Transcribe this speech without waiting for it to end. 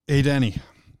Hey, Danny.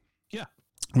 Yeah.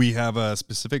 We have a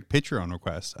specific Patreon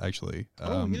request, actually,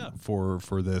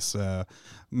 for this.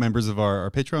 Members of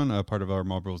our Patreon, part of our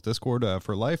Mob Rules Discord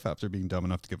for life after being dumb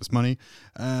enough to give us money.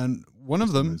 And one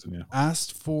of them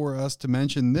asked for us to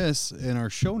mention this in our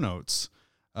show notes.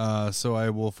 So I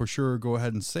will for sure go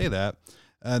ahead and say that.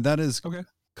 That is, okay.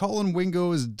 Colin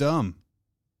Wingo is dumb.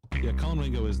 Yeah, Colin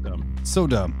Wingo is dumb. So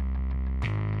dumb.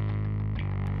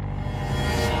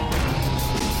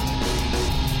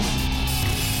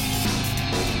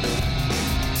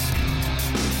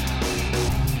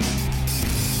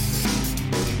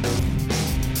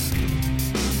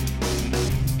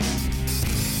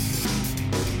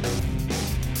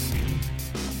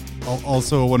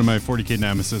 Also, one of my 40k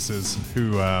nemesises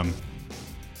who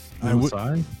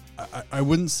I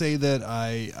wouldn't say that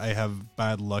I have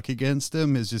bad luck against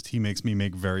him. It's just he makes me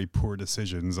make very poor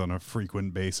decisions on a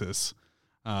frequent basis.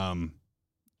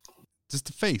 Just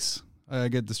a face. I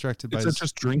get distracted by. Is it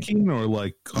just drinking or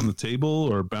like on the table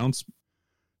or bounce?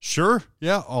 Sure.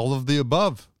 Yeah. All of the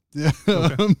above. Yeah.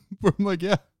 Okay. I'm like,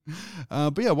 yeah.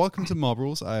 But yeah, welcome to Mob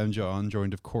Rules. I am John,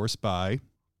 joined of course by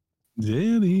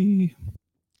Danny.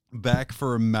 Back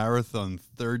for a marathon,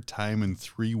 third time in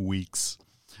 3 weeks.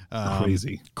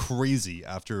 Crazy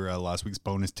after last week's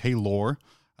bonus Taylor,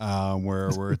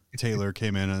 where Taylor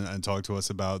came in and talked to us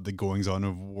about the goings on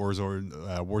of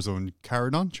Warzone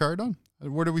Charadon.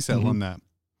 Where did we settle on that?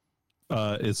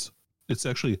 It's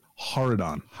actually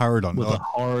Haradon with a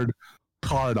hard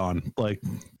card on, like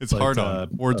it's hard on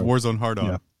Warzone hard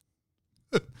on.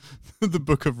 Yeah. The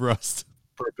Book of Rust.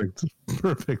 Perfect.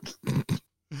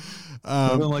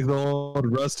 Nothing like the old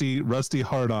rusty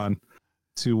hard on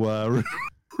to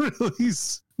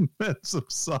release some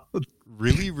solid.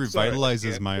 Really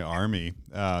revitalizes my army.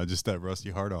 Just that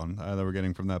rusty hard on that we're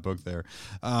getting from that book there.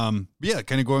 Yeah,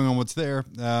 kind of going on what's there.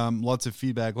 Lots of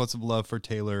feedback, lots of love for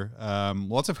Taylor.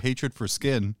 Lots of hatred for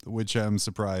Skin, which I'm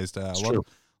surprised. A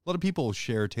lot of people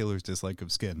share Taylor's dislike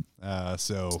of Skin.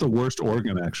 So it's the worst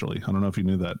organ, actually. I don't know if you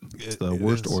knew that. It's the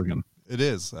worst organ. It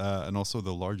is, and also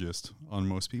the largest on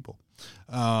most people.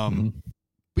 But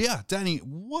yeah, Danny,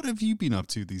 what have you been up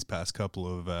to these past couple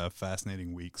of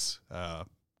fascinating weeks? We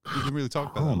didn't really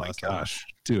talk about that last time. Oh my gosh,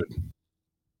 dude.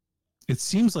 It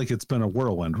seems like it's been a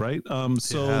whirlwind, right?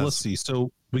 So let's see. So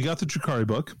we got the Drukhari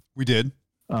book. We did.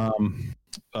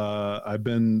 I've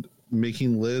been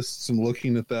making lists and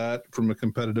looking at that from a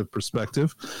competitive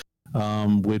perspective,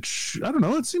 which I don't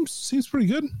know. It seems pretty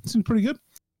good.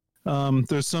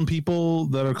 There's some people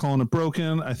that are calling it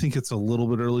broken. I think it's a little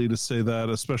bit early to say that,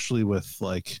 especially with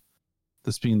like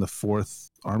this being the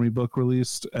 4th army book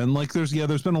released. And like there's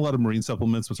been a lot of Marine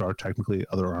supplements, which are technically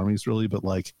other armies really, but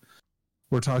like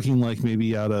we're talking like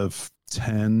maybe out of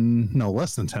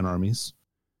less than 10 armies.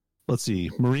 Let's see.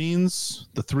 Marines,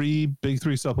 the big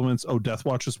three supplements. Oh, Death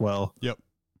Watch as well. Yep.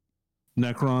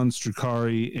 Necrons,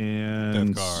 Drukhari,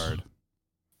 and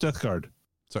Death Guard.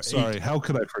 Sorry, 8. How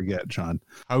could I forget, John?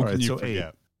 How can you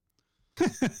forget?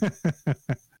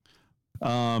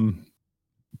 8.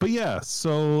 But yeah,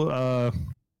 so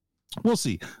we'll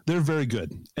see. They're very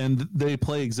good, and they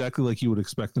play exactly like you would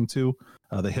expect them to.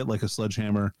 They hit like a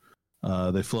sledgehammer.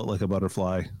 They float like a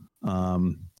butterfly.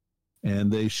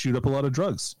 And they shoot up a lot of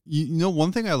drugs. You know,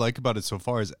 one thing I like about it so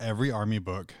far is every army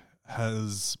book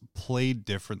has played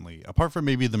differently, apart from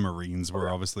maybe the Marines, where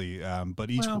obviously, but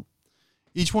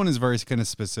each one is very kind of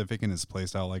specific in its play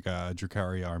style. Like a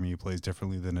Drukhari army plays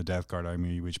differently than a Death Guard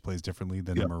army, which plays differently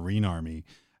than a Marine army,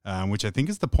 which I think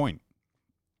is the point.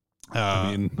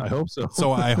 I mean, I hope so.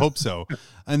 So I hope so.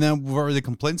 And then were the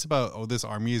complaints about, this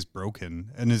army is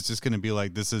broken, and it's just going to be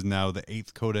like, this is now the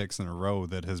 8th codex in a row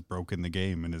that has broken the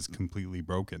game and is completely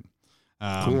broken.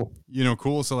 Cool.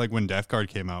 Cool. So like when Death Guard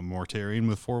came out, Mortarion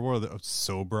with 4 War, that was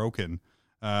so broken.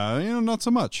 Not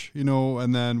so much,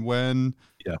 and then when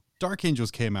Dark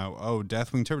Angels came out,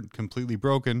 Deathwing Turret completely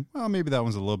broken. Well, maybe that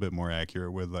one's a little bit more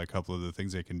accurate with a couple of the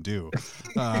things they can do.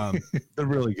 They're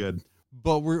really good.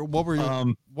 But what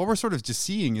we're sort of just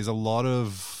seeing is a lot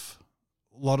of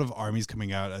armies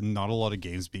coming out and not a lot of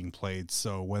games being played.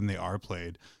 So when they are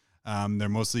played, they're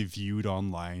mostly viewed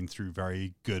online through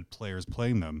very good players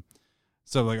playing them.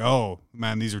 So like, oh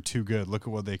man, these are too good. Look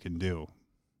at what they can do.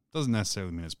 Doesn't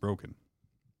necessarily mean it's broken.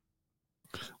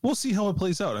 We'll see how it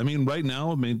plays out. I mean, right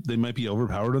now they might be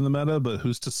overpowered in the meta, but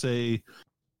who's to say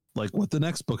like what the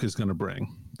next book is going to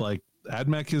bring? Like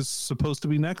AdMech is supposed to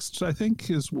be next, I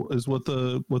think, is what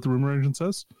the rumor engine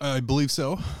says. I believe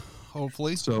so.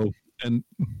 Hopefully. So, and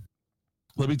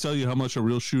let me tell you how much a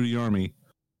real shooty army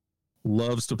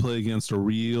loves to play against a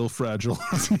real fragile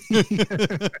army.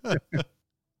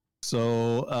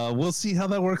 So we'll see how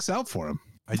that works out for him.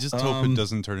 I just hope it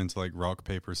doesn't turn into like rock,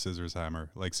 paper, scissors, hammer,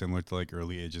 like similar to like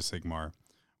early Age of Sigmar,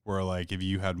 where like if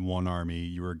you had one army,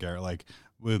 you were like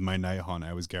with my Night Hunt,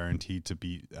 I was guaranteed to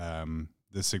beat the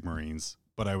Sigmarines,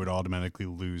 but I would automatically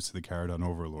lose to the Caradon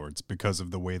Overlords because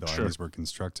of the way the armies were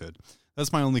constructed.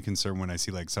 That's my only concern when I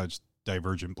see like such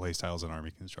divergent playstyles and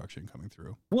army construction coming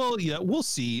through. Well, yeah, we'll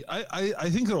see. I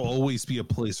think there'll always be a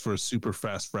place for a super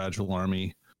fast, fragile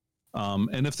army.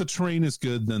 And if the terrain is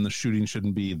good, then the shooting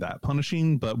shouldn't be that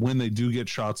punishing. But when they do get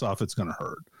shots off, it's going to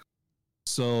hurt.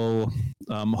 So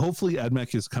hopefully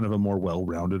AdMech is kind of a more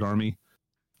well-rounded army,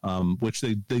 which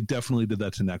they definitely did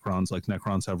that to Necrons. Like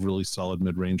Necrons have really solid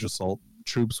mid-range assault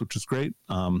troops, which is great.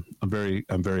 I'm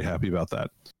very happy about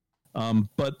that.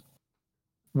 But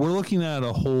we're looking at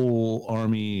a whole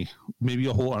army, maybe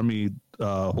a whole army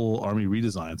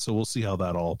redesign. So we'll see how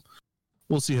that all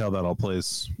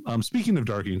plays. Speaking of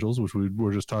Dark Angels, which we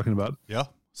were just talking about. Yeah,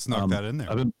 snuck that in there.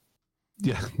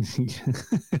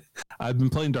 I've been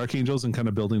playing Dark Angels and kind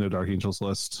of building a Dark Angels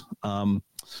list.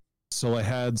 So I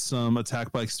had some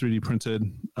attack bikes 3D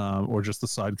printed, or just the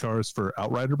sidecars for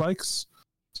Outrider bikes.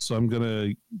 So I'm going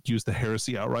to use the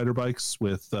Heresy Outrider bikes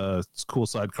with cool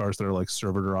sidecars that are like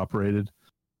servitor operated,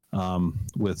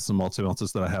 with some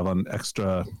multi-meltas that I have on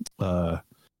extra the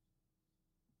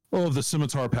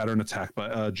Scimitar pattern attack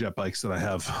jet bikes that I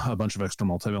have a bunch of extra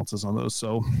multi-meltas on those.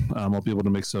 So I'll be able to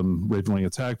make some Ravenwing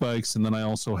attack bikes. And then I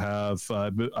also have,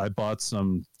 I bought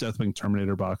some Deathwing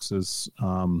Terminator boxes,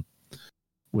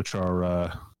 which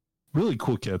are really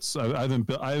cool kits. I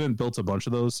haven't built a bunch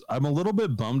of those. I'm a little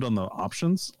bit bummed on the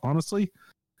options, honestly,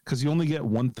 because you only get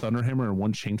one Thunderhammer and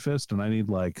one Chain Fist, and I need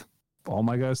like all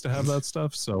my guys to have that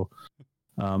stuff. So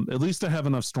at least I have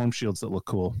enough Storm Shields that look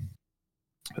cool.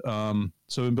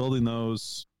 So in building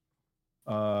those,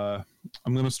 I'm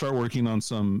going to start working on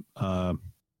some,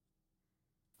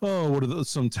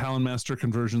 some Talon Master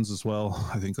conversions as well.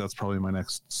 I think that's probably my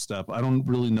next step. I don't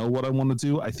really know what I want to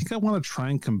do. I think I want to try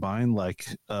and combine like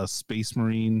a Space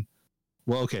Marine.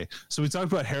 Well, okay. So we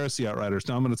talked about Heresy Outriders.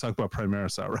 Now I'm going to talk about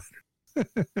Primaris Outrider.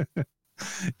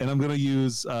 And I'm going to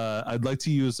use, I'd like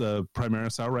to use a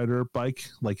Primaris Outrider bike,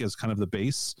 like as kind of the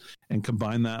base, and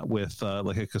combine that with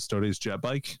like a Custodes jet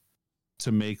bike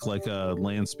to make like a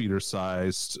land speeder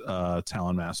sized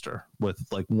Talon Master with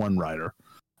like one rider.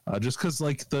 Just because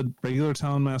like the regular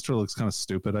Talon Master looks kind of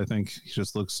stupid. I think he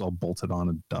just looks all bolted on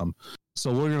and dumb.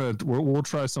 So we'll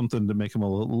try something to make him a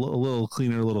little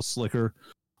cleaner, a little slicker,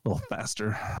 a little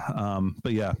faster.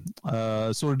 But yeah,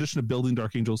 so in addition to building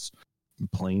Dark Angels,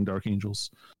 playing Dark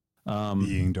Angels,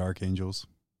 being Dark Angels.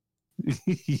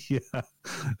 Yeah,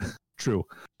 true.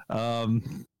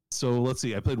 So let's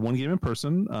see. I played one game in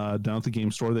person down at the game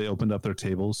store. They opened up their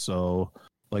tables, so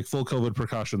like full COVID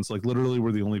precautions. Like literally,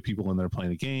 we're the only people in there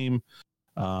playing a game.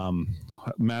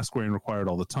 Mask wearing required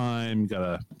all the time.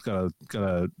 Gotta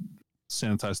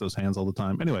sanitize those hands all the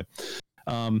time. Anyway,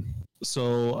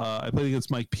 so I played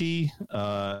against Mike P.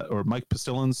 Or Mike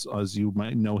Pastillans, as you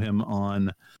might know him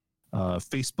on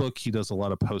Facebook. He does a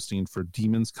lot of posting for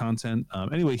Demons content.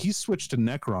 Anyway, he switched to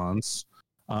Necrons,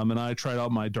 and I tried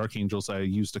out my Dark Angels. I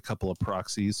used a couple of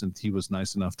proxies, and he was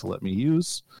nice enough to let me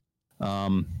use.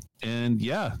 And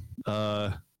yeah,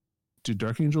 dude,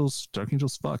 Dark Angels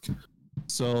fuck.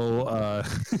 So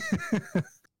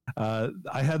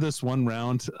I had this one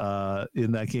round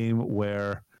in that game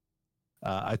where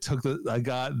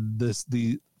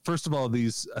first of all,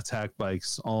 these attack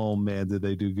bikes, oh man, did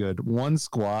they do good. One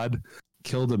squad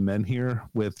killed a Menhir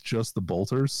with just the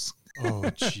bolters. Oh,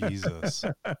 Jesus.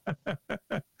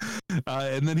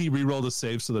 And then he re-rolled a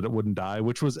save so that it wouldn't die,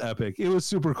 which was epic. It was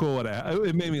super cool.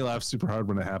 It made me laugh super hard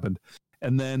when it happened.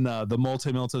 And then the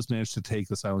multi-meltas managed to take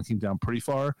the Silent King down pretty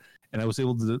far, and I was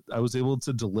able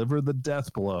to deliver the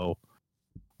death blow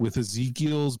with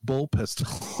Ezekiel's bolt pistol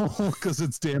because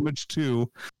it's damage 2,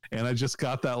 and I just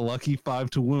got that lucky 5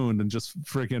 to wound and just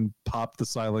freaking popped the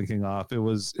Silent King off. It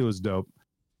was dope.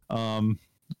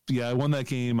 Yeah, I won that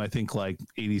game, I think like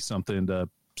 80 something to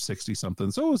 60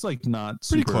 something. So it was like not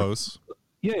pretty close.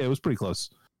 Yeah, it was pretty close.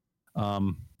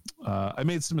 I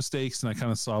made some mistakes and I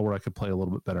kind of saw where I could play a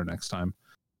little bit better next time.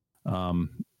 And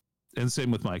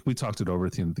same with Mike. We talked it over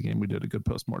at the end of the game. We did a good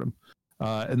postmortem.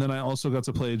 And then I also got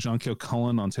to play John Kyo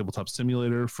Cullen on Tabletop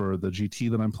Simulator for the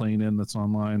GT that I'm playing in that's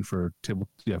online for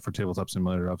Tabletop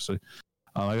Simulator, obviously.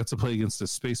 I got to play against the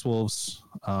Space Wolves.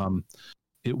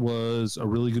 It was a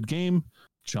really good game.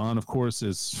 John, of course,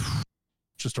 is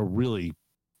just a really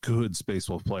good Space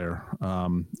Wolf player.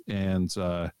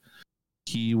 And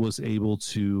he was able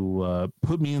to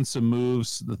put me in some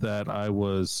moves that I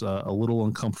was a little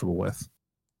uncomfortable with.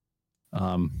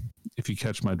 If you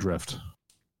catch my drift.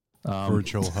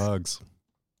 Virtual hugs.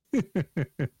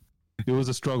 It was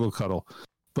a struggle cuddle,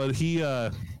 but he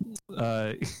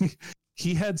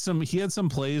he had some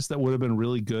plays that would have been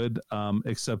really good,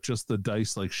 except just the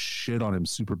dice like shit on him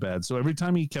super bad. So every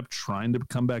time he kept trying to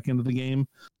come back into the game,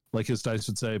 like his dice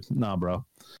would say, "Nah, bro,"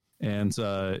 and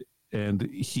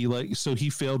he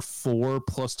failed 4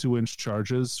 +2-inch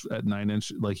charges at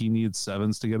 9-inch. Like he needed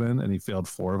 7s to get in, and he failed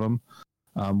 4 of them,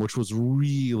 which was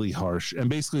really harsh. And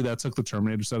basically, that took the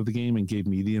Terminators out of the game and gave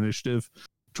me the initiative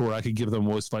to where I could give them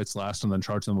voice fights last and then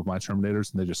charge them with my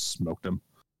Terminators, and they just smoked them.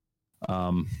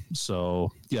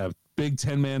 So yeah, big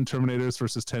 10-man Terminators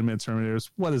versus 10-man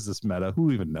Terminators. What is this meta?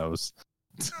 Who even knows?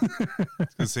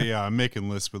 So yeah, I'm making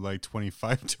lists with like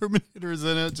 25 Terminators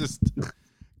in it. Just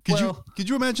could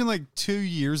you imagine like 2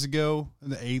 years ago in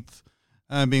the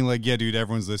 8th, being like, yeah, dude,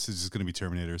 everyone's list is just going to be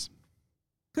Terminators.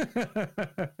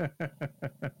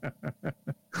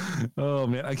 Oh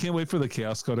man, I can't wait for the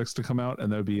Chaos Codex to come out,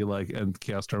 and there'll be like, and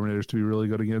Chaos Terminators to be really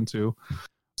good again too.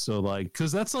 So like,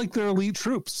 because that's like their elite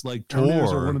troops. Like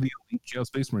Terminators are one of the elite Chaos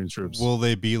Space Marine troops. Will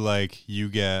they be like, you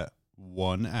get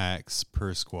 1 axe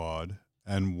per squad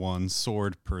and 1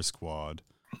 sword per squad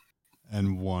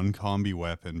and 1 combi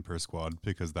weapon per squad,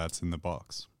 because that's in the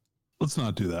box? Let's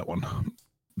not do that one.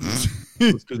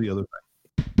 Let's do the other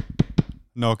thing.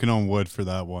 Knocking on wood for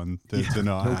that one to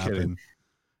not happen. Kidding.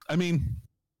 I mean,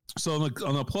 so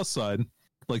on the plus side,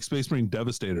 like Space Marine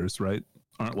Devastators, right,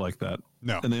 aren't like that.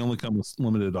 No. And they only come with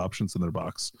limited options in their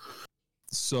box.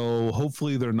 So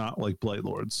hopefully they're not like Blight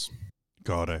Lords.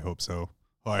 God, I hope so.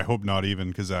 Well, I hope not, even,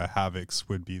 because Havocs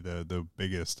would be the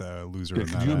biggest loser in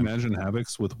that. Could you imagine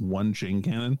Havocs with 1 chain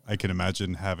cannon? I can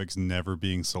imagine Havocs never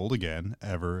being sold again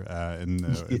ever in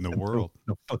the world.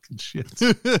 No fucking shit.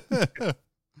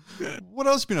 What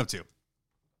else have you been up to?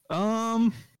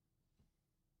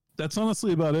 That's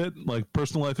honestly about it. Like,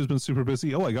 personal life has been super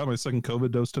busy. Oh, I got my second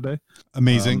COVID dose today.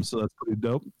 Amazing. So that's pretty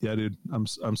dope. Yeah, dude, I'm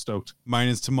stoked. Mine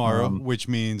is tomorrow, which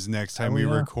means next time we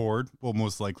record, we'll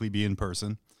most likely be in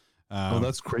person. Oh,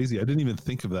 that's crazy. I didn't even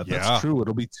think of that. Yeah. That's true.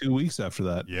 It'll be 2 weeks after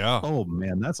that. Yeah. Oh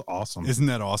man, that's awesome. Isn't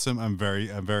that awesome? I'm very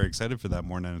excited for that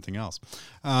more than anything else.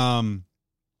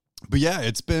 But yeah,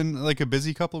 it's been like a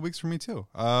busy couple of weeks for me too.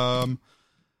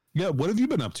 Yeah, what have you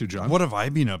been up to, John? What have I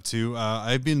been up to?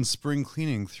 I've been spring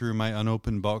cleaning through my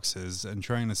unopened boxes and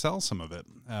trying to sell some of it.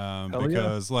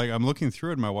 Because like I'm looking through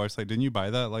it and my wife's like, "Didn't you buy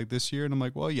that like this year?" And I'm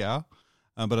like, "Well, yeah."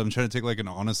 But I'm trying to take like an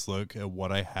honest look at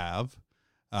what I have.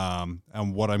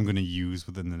 And what I'm going to use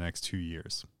within the next 2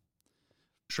 years.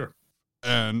 Sure.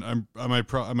 And am I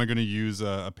going to use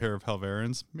a pair of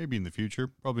Helverins? Maybe in the future.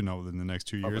 Probably not within the next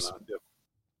 2 years. Not, yeah.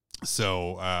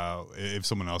 So if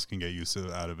someone else can get use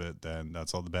out of it, then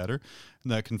that's all the better.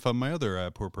 And that can fund my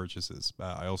other poor purchases.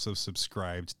 I also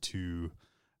subscribed to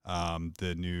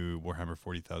the new Warhammer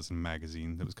 40,000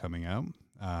 magazine that was coming out.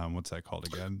 What's that called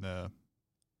again?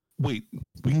 Wait,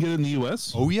 we can get it in the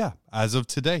US? Oh, yeah. As of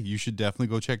today, you should definitely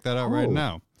go check that out right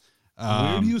now.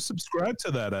 Where do you subscribe to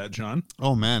that at, John?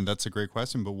 Oh, man, that's a great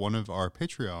question. But one of our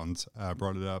Patreons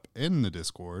brought it up in the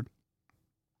Discord.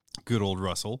 Good old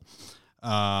Russell.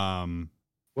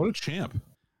 What a champ.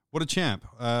 What a champ.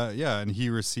 Yeah, and he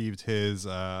received his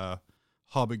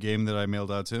Hobbit game that I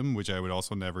mailed out to him, which I would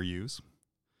also never use.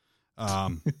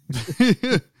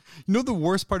 You know the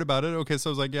worst part about it? Okay, so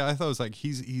I was like, yeah, I thought it was like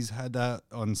he's had that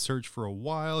on search for a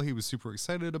while. He was super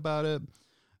excited about it.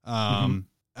 And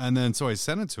then so I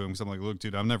sent it to him because I'm like, look,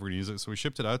 dude, I'm never going to use it. So we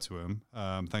shipped it out to him,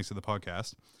 thanks to the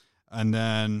podcast. And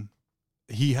then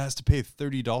he has to pay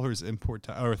 $30 import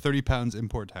or 30 pounds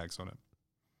import tax on it.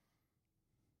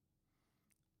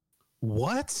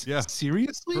 What? Yeah.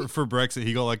 Seriously? For Brexit,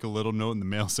 he got like a little note in the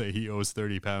mail saying he owes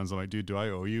 30 pounds. I'm like, dude, do I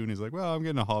owe you? And he's like, well, I'm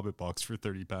getting a Hobbit box for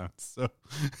 30 pounds. So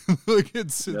like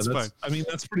it's fine. I mean,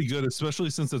 that's pretty good, especially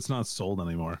since it's not sold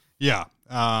anymore. Yeah.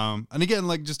 And again,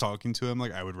 like just talking to him,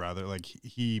 like I would rather, like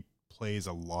he plays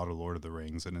a lot of Lord of the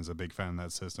Rings and is a big fan of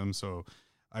that system. So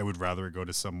I would rather go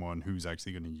to someone who's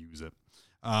actually going to use it.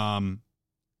 And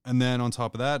then on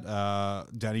top of that,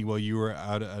 Danny, while you were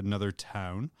out at another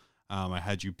town, I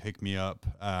had you pick me up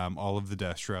all of the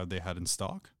Death Shroud they had in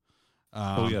stock.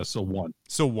 So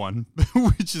one.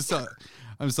 Which is,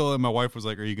 I'm still, my wife was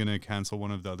like, are you going to cancel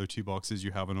one of the other 2 boxes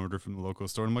you have on order from the local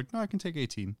store? And I'm like, no, I can take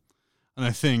 18. And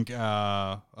I think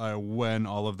when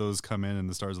all of those come in and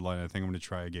the stars align, I think I'm going to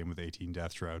try a game with 18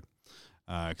 Death Shroud.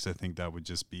 Because I think that would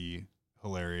just be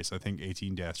hilarious. I think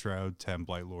 18 Death Shroud, 10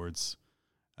 Blight Lords,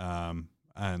 and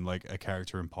like a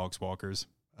character in Poxwalkers.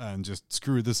 And just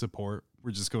screw the support. We're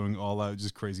just going all out,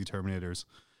 just crazy Terminators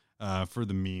for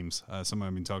the memes. Something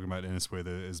I've been talking about in this way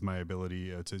is my ability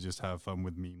to just have fun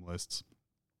with meme lists.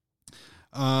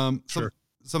 Sure.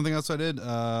 Something else I did,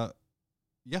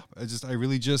 yeah, I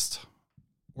really just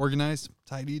organized,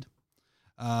 tidied.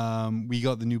 We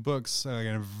got the new books.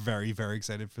 I'm very, very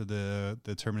excited for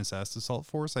the Terminus Est Assault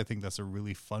Force. I think that's a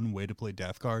really fun way to play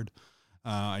Death Guard.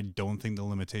 I don't think the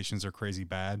limitations are crazy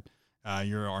bad.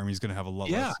 Your army's going to have a lot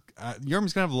less. Your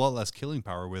army's going to have a lot less killing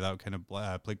power without kind of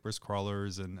plague burst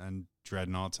crawlers and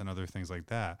dreadnoughts and other things like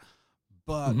that.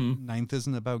 But Ninth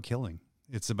isn't about killing.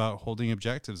 It's about holding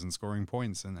objectives and scoring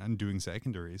points and doing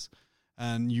secondaries.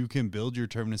 And you can build your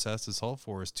Terminus Est Assault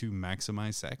Force to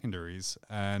maximize secondaries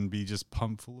and be just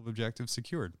pumped full of objectives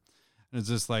secured. And it's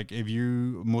just like, if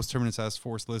most Terminus Est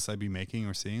Force lists I'd be making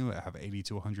or seeing have 80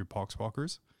 to 100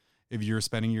 Poxwalkers. If you're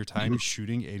spending your time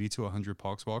shooting 80 to 100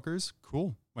 Poxwalkers,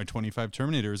 cool. My 25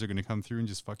 Terminators are going to come through and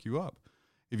just fuck you up.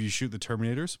 If you shoot the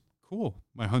Terminators, cool.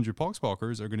 My 100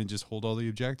 Poxwalkers are going to just hold all the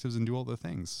objectives and do all the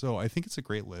things. So I think it's a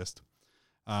great list.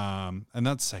 And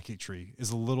that Psychic Tree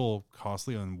is a little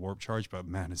costly on warp charge, but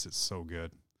man, is it so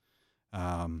good.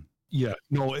 Man,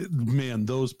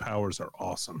 those powers are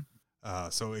awesome.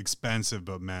 So expensive,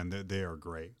 but man, they are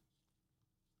great.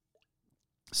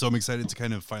 So I'm excited to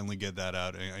kind of finally get that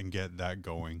out and get that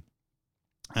going.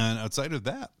 And outside of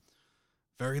that,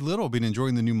 very little. Been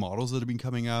enjoying the new models that have been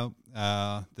coming out.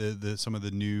 Some of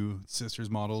the new Sisters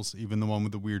models, even the one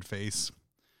with the weird face.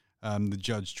 The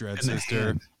Judge Dredd and sister.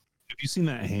 Have you seen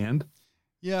that hand?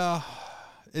 Yeah,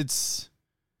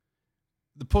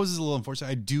 the pose is a little unfortunate.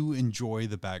 I do enjoy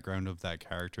the background of that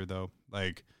character, though.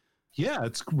 Like, yeah,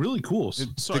 it's really cool.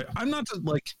 I'm not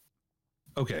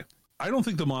okay. I don't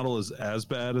think the model is as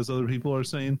bad as other people are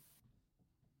saying.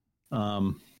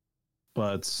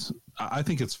 But I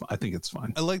think it's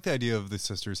fine. I like the idea of the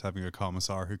sisters having a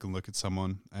commissar who can look at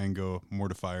someone and go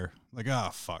mortifier, like,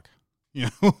 fuck,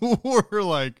 or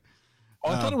like.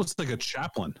 Oh, I thought it was like a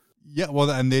chaplain. Yeah, well,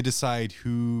 and they decide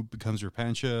who becomes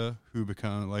Repentia, who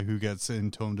gets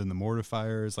intoned in the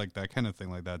mortifiers, like that kind of thing,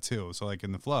 like that too. So, like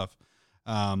in the fluff,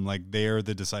 like they're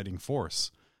the deciding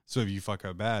force. So if you fuck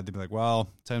up bad, they'd be like, "Well,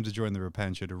 time to join the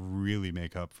Repentia to really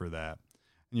make up for that."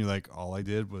 And you're like, "All I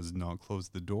did was not close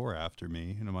the door after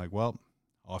me," and I'm like, "Well,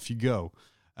 off you go."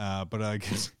 But I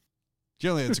guess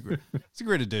generally it's a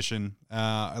great addition.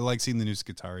 I like seeing the new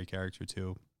Skitarii character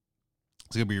too.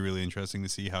 It's going to be really interesting to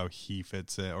see how he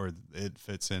fits in, or it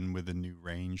fits in with the new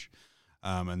range.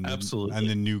 Absolutely. And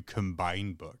the new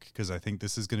combined book. Because I think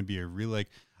this is going to be a really,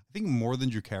 I think more than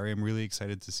Drukhari, I'm really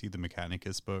excited to see the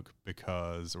Mechanicus book or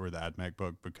the AdMech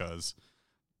book, because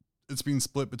it's been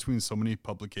split between so many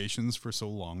publications for so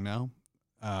long now,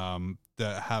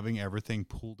 that having everything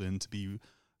pulled in to be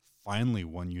finally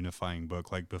one unifying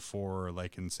book, like before,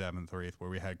 like in 7th or 8th, where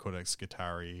we had Codex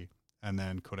Skitarii and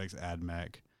then Codex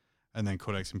AdMech, and then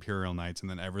Codex Imperial Knights, and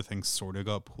then everything sort of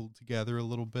got pulled together a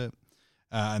little bit.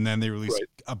 And then they released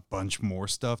a bunch more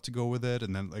stuff to go with it.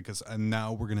 And then, and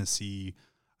now we're going to see,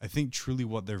 I think, truly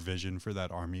what their vision for that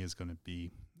army is going to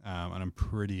be. And I'm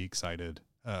pretty excited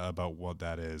about what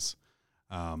that is.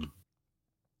 I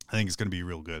think it's going to be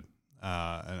real good.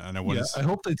 And I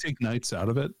hope they take Knights out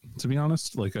of it, to be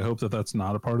honest. Like, I hope that's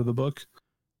not a part of the book,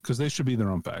 because they should be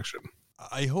their own faction.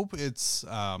 I hope it's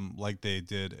like they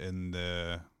did in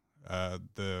the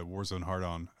Warzone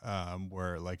Hard-On,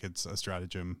 where like it's a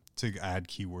stratagem to add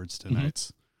keywords to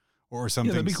Knights, or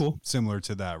something that'd be cool. Similar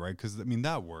to that, right? Because I mean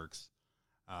that works.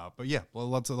 But yeah, well,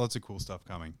 lots of cool stuff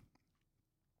coming.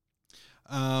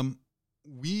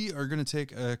 We are going to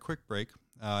take a quick break.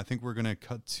 I think we're going to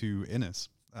cut to Innes,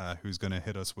 who's going to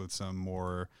hit us with some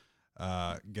more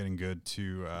getting good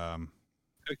to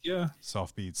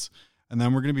soft beats, and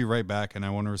then we're going to be right back. And I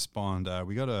want to respond.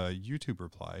 We got a YouTube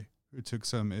reply who took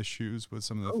some issues with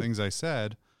some of the things I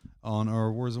said on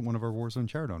one of our Warzone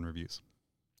Charadon reviews.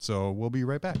 So we'll be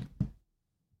right back.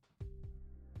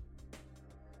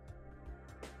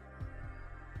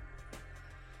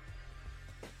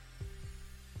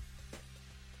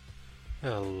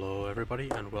 Hello everybody,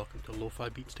 and welcome to Lo-Fi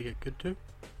Beats to Get Good To.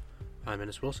 I'm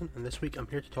Innes Wilson, and this week I'm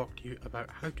here to talk to you about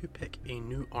how to pick a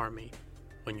new army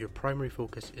when your primary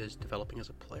focus is developing as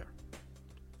a player.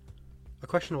 A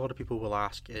question a lot of people will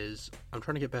ask is, I'm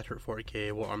trying to get better at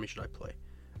 40k, what army should I play?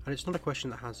 And it's not a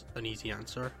question that has an easy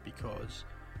answer, because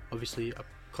obviously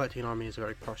collecting an army is a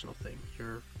very personal thing.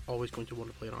 You're always going to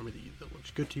want to play an army that looks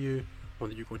good to you,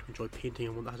 one that you're going to enjoy painting,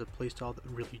 and one that has a playstyle that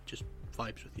really just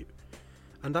vibes with you.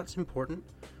 And that's important,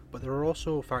 but there are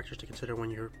also factors to consider when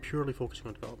you're purely focusing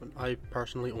on development. I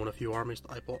personally own a few armies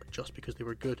that I bought just because they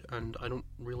were good, and I don't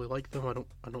really like them. I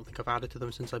don't think I've added to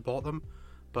them since I bought them,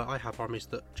 but I have armies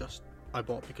that I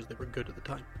bought because they were good at the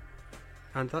time.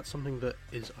 And that's something that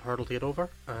is a hurdle to get over,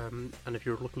 and if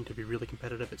you're looking to be really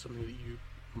competitive, it's something that you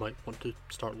might want to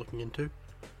start looking into.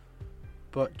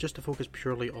 But just to focus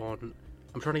purely on,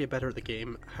 I'm trying to get better at the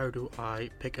game, how do I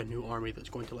pick a new army that's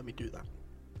going to let me do that?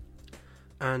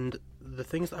 And the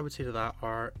things that I would say to that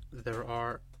are,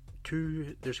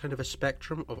 there's kind of a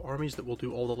spectrum of armies that will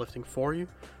do all the lifting for you,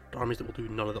 to armies that will do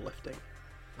none of the lifting.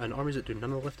 And armies that do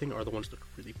none of the lifting are the ones that are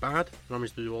really bad, and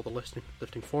armies that do all the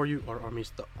lifting for you are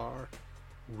armies that are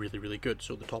really, really good.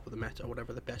 So the top of the meta,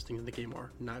 whatever the best things in the game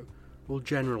are now, will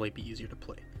generally be easier to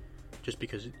play. Just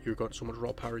because you've got so much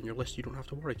raw power in your list, you don't have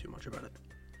to worry too much about it.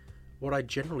 What I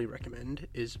generally recommend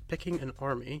is picking an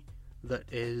army that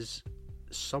is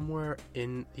somewhere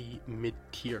in the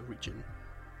mid-tier region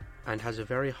and has a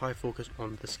very high focus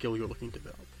on the skill you're looking to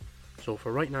develop. So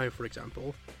for right now, for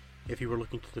example, if you were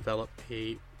looking to develop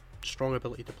a strong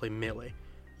ability to play melee,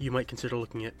 you might consider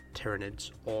looking at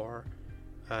Tyranids or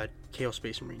Chaos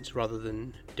Space Marines rather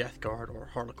than Death Guard or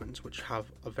Harlequins, which have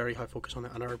a very high focus on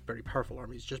it and are very powerful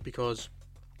armies, just because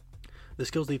the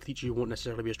skills they teach you won't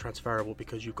necessarily be as transferable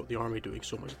because you've got the army doing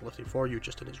so much of the lifting for you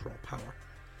just in its raw power.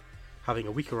 Having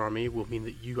a weaker army will mean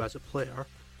that you as a player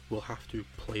will have to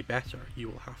play better. You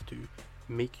will have to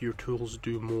make your tools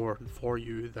do more for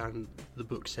you than the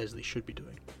book says they should be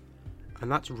doing. And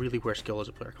that's really where skill as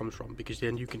a player comes from, because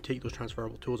then you can take those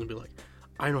transferable tools and be like,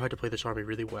 I know how to play this army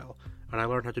really well, and I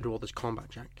learned how to do all this combat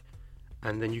jank.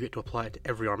 And then you get to apply it to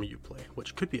every army you play,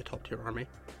 which could be a top tier army.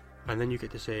 And then you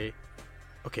get to say,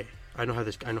 okay, I know how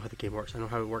the game works, I know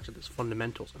how it works at its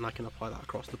fundamentals, and I can apply that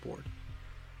across the board.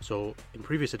 So in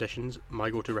previous editions, my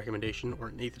go-to recommendation, or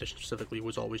in 8th edition specifically,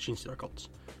 was always Genestealer Cults,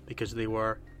 because they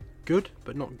were good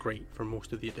but not great for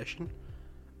most of the edition,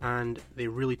 and they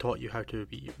really taught you how to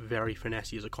be very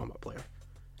finessey as a combat player.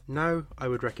 Now I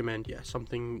would recommend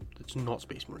something that's not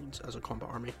Space Marines as a combat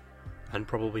army, and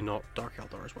probably not Dark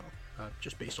Eldar as well,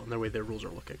 just based on the way their rules are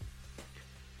looking.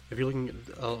 If you're looking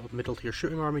at a middle tier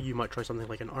shooting army, you might try something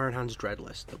like an Iron Hands Dread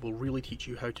list that will really teach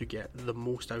you how to get the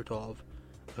most out of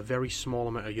a very small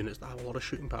amount of units that have a lot of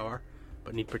shooting power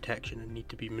but need protection and need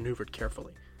to be maneuvered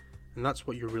carefully. And that's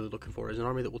what you're really looking for, is an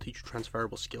army that will teach you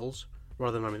transferable skills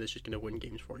rather than an army that's just going to win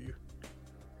games for you.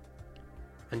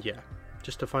 And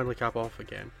just to finally cap off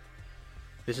again,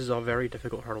 this is a very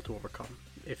difficult hurdle to overcome.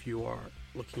 If you are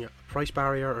looking at a price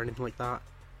barrier or anything like that,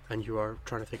 and you are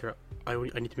trying to figure out, I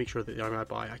need to make sure that the army I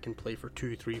buy I can play for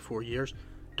 2, 3, 4 years,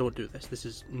 don't do this. This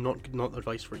is not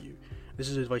advice for you. This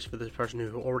is advice for this person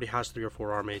who already has 3 or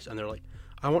 4 armies, and they're like,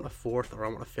 I want a 4th or I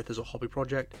want a 5th as a hobby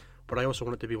project, but I also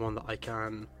want it to be one that I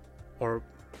can, or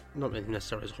not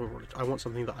necessarily as a hobby project, I want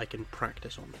something that I can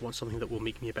practice on. I want something that will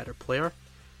make me a better player.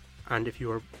 And if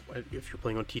you're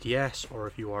playing on TTS, or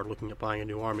if you are looking at buying a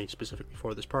new army specifically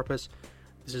for this purpose,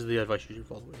 this is the advice you should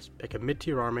follow: is pick a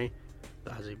mid-tier army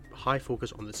that has a high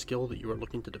focus on the skill that you are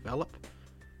looking to develop,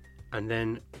 and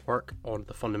then work on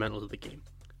the fundamentals of the game,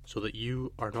 so that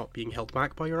you are not being held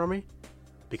back by your army,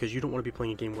 because you don't want to be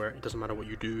playing a game where it doesn't matter what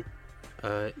you do,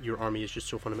 your army is just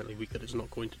so fundamentally weak that it's not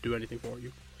going to do anything for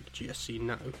you, like GSC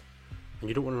now. And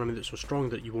you don't want an army that's so strong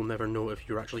that you will never know if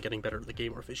you're actually getting better at the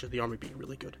game or if it's just the army being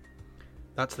really good.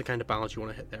 That's the kind of balance you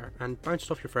want to hit there, and bounce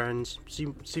it off your friends, see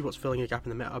what's filling a gap in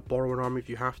the meta, borrow an army if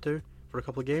you have to for a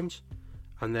couple of games,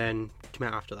 and then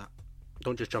commit after that.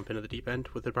 Don't just jump into the deep end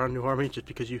with a brand new army just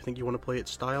because you think you want to play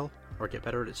its style or get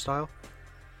better at its style,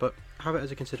 but have it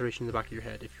as a consideration in the back of your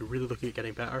head. If you're really looking at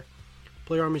getting better,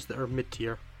 play armies that are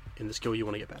mid-tier in the skill you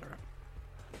want to get better at.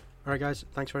 Alright guys,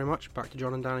 thanks very much. Back to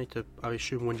John and Danny to, I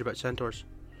assume, whinge about centaurs.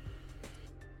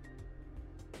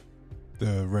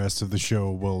 The rest of the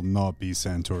show will not be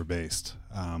centaur based.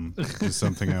 Just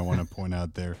something I want to point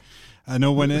out there. I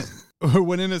know when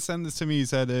Inna sent this to me, he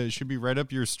said it should be right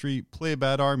up your street. Play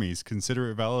bad armies,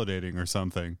 consider it validating or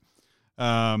something.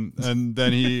 And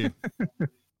then he's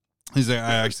like,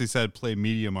 I actually said play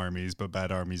medium armies, but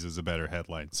bad armies is a better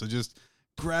headline. So just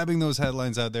grabbing those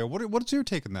headlines out there. What's your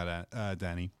take on that,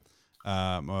 Danny?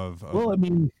 Well, I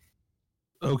mean,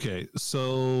 okay,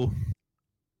 so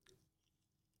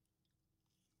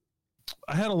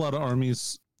I had a lot of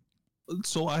armies.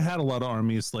 So I had a lot of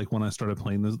armies like when I started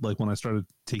playing this, like when I started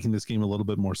taking this game a little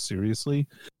bit more seriously.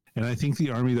 And I think the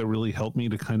army that really helped me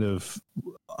to kind of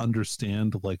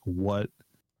understand like what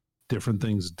different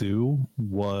things do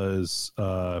was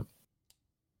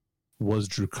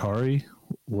Drukhari,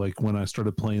 like when I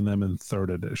started playing them in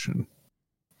 3rd edition.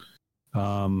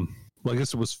 Well, I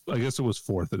guess it was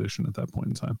 4th edition at that point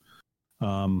in time.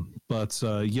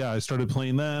 I started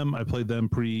playing them. I played them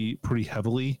pretty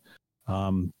heavily.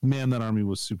 Man, that army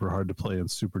was super hard to play and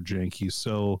super janky.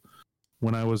 So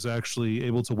when I was actually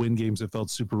able to win games, it felt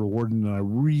super rewarding, and I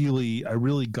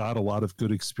really got a lot of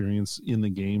good experience in the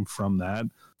game from that.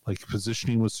 Like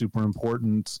positioning was super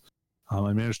important.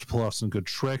 I managed to pull off some good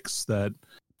tricks that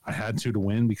I had to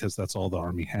win because that's all the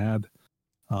army had.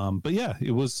 But yeah,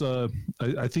 it was.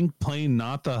 I think playing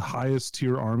not the highest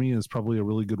tier army is probably a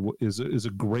really good is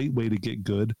a great way to get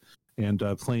good, and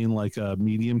playing like a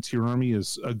medium tier army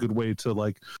is a good way to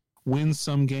like win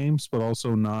some games, but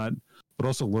also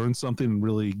learn something and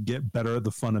really get better at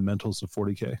the fundamentals of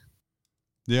 40K.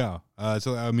 Yeah.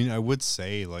 So I mean, I would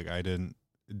say like it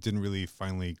didn't really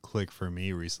finally click for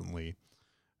me recently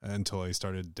until I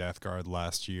started Death Guard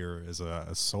last year as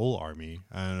a soul army.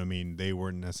 And I mean, they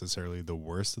weren't necessarily the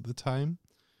worst at the time.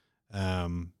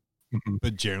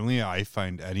 But generally I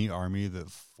find any army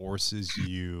that forces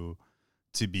you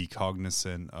to be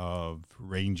cognizant of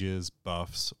ranges,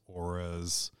 buffs,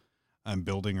 auras, and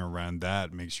building around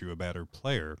that makes you a better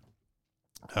player.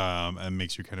 And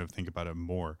makes you kind of think about it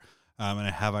more. And I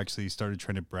have actually started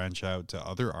trying to branch out to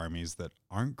other armies that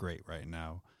aren't great right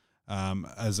now.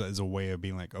 As a way of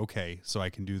being like, okay, so I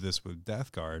can do this with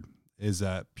Death Guard. Is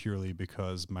that purely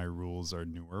because my rules are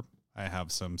newer? I have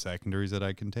some secondaries that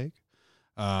I can take,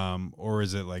 or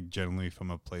is it like generally from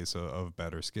a place of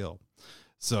better skill?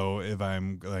 So if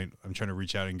I'm trying to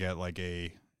reach out and get like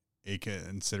a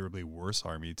considerably worse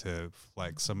army to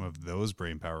flex some of those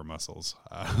brain power muscles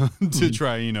to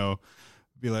try,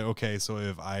 be like, okay, so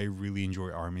if I really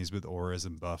enjoy armies with auras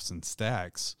and buffs and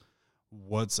stacks,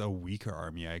 what's a weaker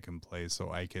army I can play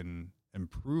so I can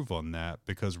improve on that?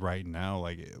 Because right now,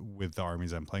 like with the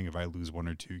armies I'm playing, if I lose one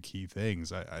or two key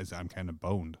things, I'm kind of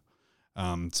boned.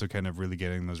 So kind of really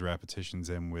getting those repetitions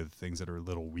in with things that are a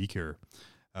little weaker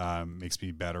makes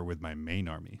me better with my main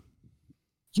army.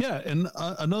 Yeah, and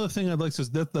another thing I'd like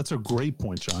to that's a great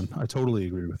point, John. I totally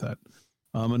agree with that.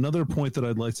 Another point that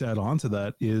I'd like to add on to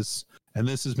that is, and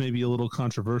this is maybe a little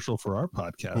controversial for our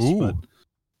podcast, but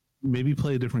maybe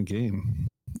play a different game.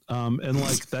 And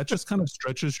like that just kind of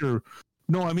stretches your.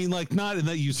 No, I mean like not in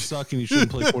that you suck and you shouldn't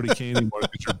play 40K anymore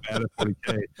because you're bad at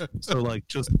 40K. So like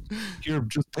just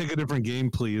pick a different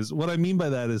game, please. What I mean by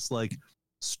that is like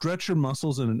stretch your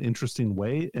muscles in an interesting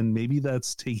way, and maybe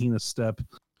that's taking a step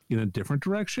in a different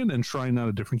direction and trying out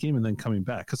a different game and then coming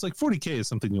back. Because like 40K is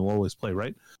something you'll always play,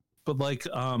 right? But like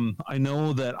I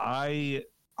know that I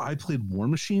played War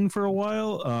Machine for a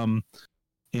while,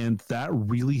 and that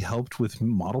really helped with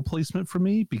model placement for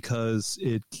me because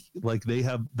it like they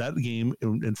have that game,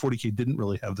 and 40K didn't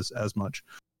really have this as much,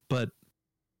 but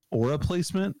aura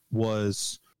placement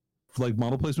was like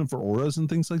model placement for auras and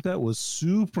things like that was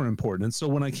super important. And so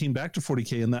when I came back to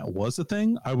 40K and that was a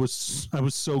thing, I was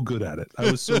so good at it. I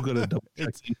was so good at double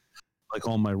checking like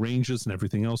all my ranges and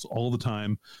everything else all the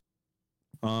time.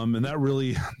 And that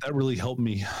really helped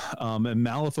me. And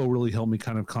Malifaux really helped me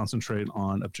kind of concentrate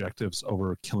on objectives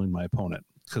over killing my opponent.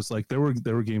 Because like there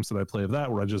were games that I play of that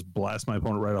where I just blast my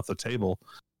opponent right off the table,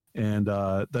 and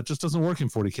that just doesn't work in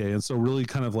 40K. And so really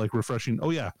kind of like refreshing.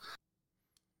 Oh yeah,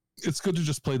 it's good to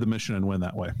just play the mission and win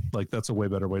that way. Like that's a way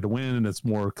better way to win, and it's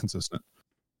more consistent.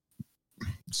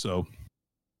 So,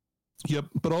 yep.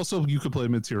 But also you could play a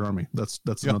mid-tier army. That's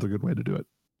another good way to do it.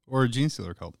 Or a Gene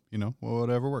Stealer cult,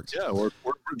 whatever works. Yeah, or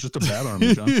just a bad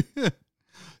army, John.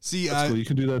 See, cool. You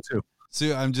can do that too.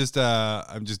 So I'm just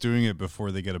doing it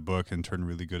before they get a book and turn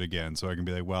really good again, so I can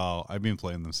be like, well, I've been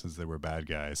playing them since they were bad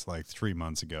guys, like 3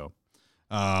 months ago.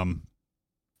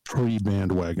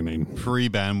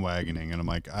 Pre-bandwagoning, and I'm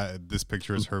like, this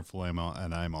picture is hurtful,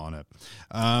 and I'm on it.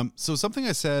 So something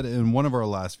I said in one of our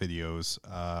last videos,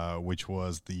 which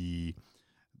was the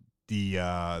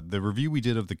review we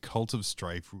did of the Cult of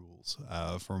Strife rules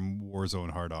from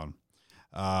Warzone Hard On,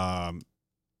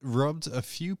 rubbed a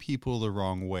few people the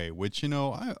wrong way, which,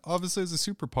 I obviously as a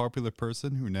super popular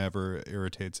person who never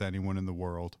irritates anyone in the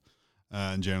world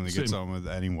and generally gets on with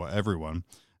everyone,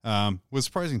 was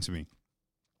surprising to me.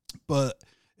 But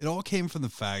it all came from the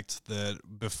fact that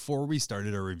before we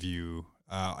started our review,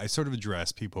 I sort of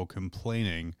addressed people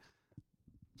complaining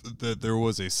that there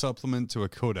was a supplement to a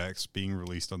codex being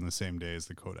released on the same day as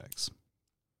the codex.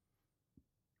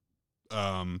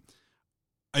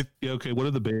 Okay, what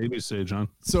did the babies say, John?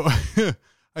 So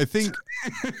I think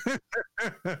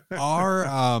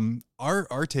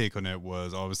our take on it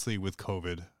was obviously with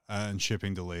COVID and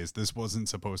shipping delays, this wasn't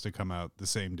supposed to come out the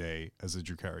same day as the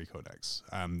Drukhari Codex.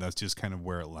 That's just kind of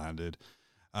where it landed.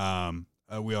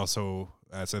 We also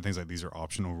said things like these are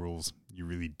optional rules. You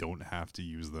really don't have to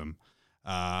use them.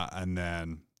 And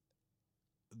then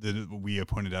we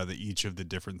pointed out that each of the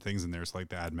different things in there, so like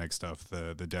the AdMech stuff,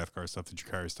 the Death Guard stuff, the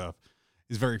Drukhari stuff,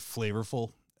 is very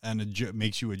flavorful and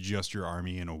makes you adjust your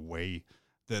army in a way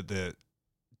that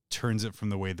turns it from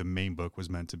the way the main book was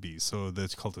meant to be. So the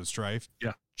Cult of Strife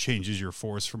changes your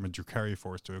force from a Drukhari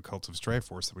force to a Cult of Strife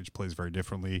force, which plays very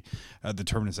differently. The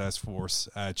Terminus S force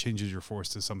changes your force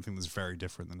to something that's very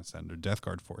different than a standard Death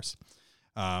Guard force.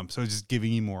 So it's just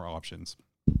giving you more options.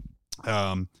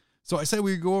 So I say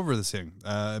we go over this thing.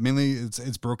 Mainly,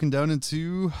 it's broken down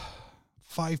into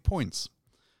 5 points.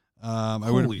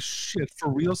 Holy shit! For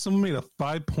real, someone made a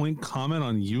 5-point comment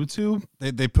on YouTube.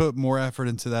 They put more effort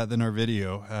into that than our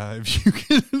video. If you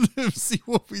can see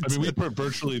what we did. We put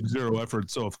virtually 0 effort,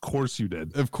 so of course you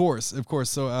did. Of course.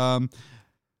 So,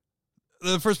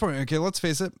 the first point. Okay, let's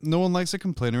face it. No one likes a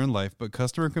complainer in life, but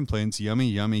customer complaints,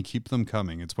 yummy, keep them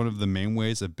coming. It's one of the main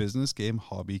ways a business game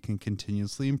hobby can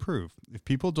continuously improve. If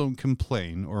people don't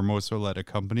complain, or most or let a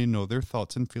company know their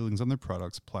thoughts and feelings on their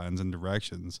products, plans, and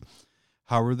directions,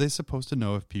 how are they supposed to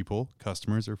know if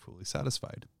customers are fully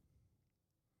satisfied?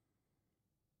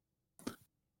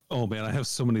 Oh man, I have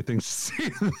so many things to say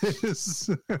to this.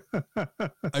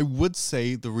 I would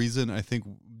say the reason I think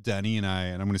Danny and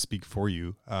I'm going to speak for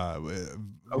you,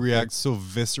 react so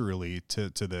viscerally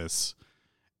to this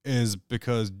is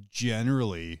because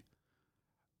generally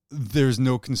there's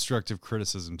no constructive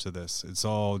criticism to this. It's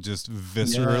all just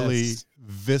viscerally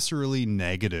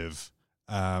negative.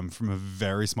 From a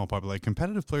very small population. Like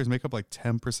competitive players make up like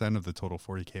 10% of the total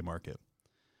 40K market.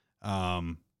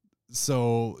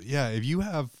 So yeah, if you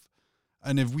have,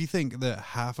 and if we think that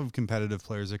half of competitive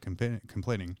players are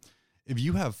complaining, if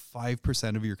you have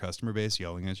 5% of your customer base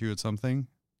yelling at you at something,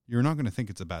 you're not going to think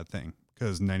it's a bad thing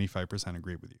because 95%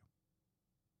 agree with you.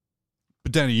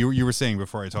 But Danny, you were saying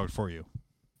before I talked for you.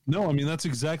 No, I mean, that's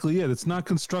exactly it. It's not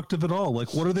constructive at all.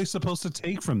 Like, what are they supposed to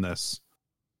take from this?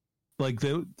 Like,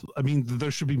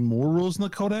 there should be more rules in the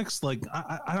codex. Like,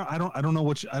 I don't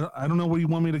know I don't know where you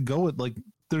want me to go with. Like,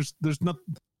 there's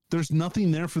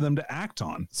nothing there for them to act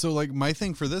on. So, like, my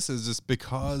thing for this is just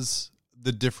because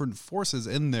the different forces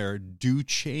in there do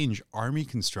change army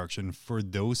construction for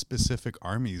those specific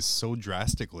armies so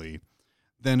drastically,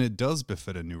 then it does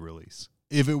befit a new release.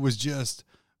 If it was just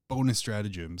bonus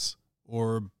stratagems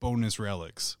or bonus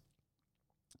relics,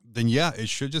 then yeah, it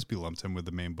should just be lumped in with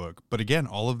the main book. But again,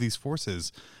 all of these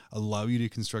forces allow you to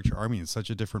construct your army in such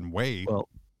a different way. Well,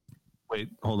 wait,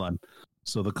 hold on.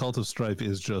 So the Cult of Strife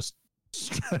is just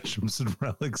stratagems and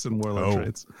relics and warlord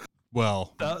traits.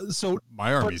 Well, so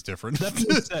my army's different. That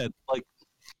being said, like,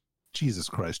 Jesus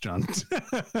Christ, John.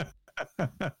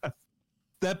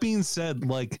 That being said,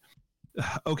 like,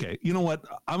 okay, you know what?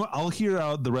 I'll hear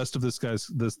out the rest of this guy's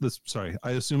this. Sorry,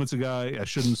 I assume it's a guy. I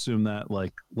shouldn't assume that.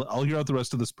 Like, I'll hear out the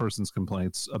rest of this person's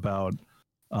complaints about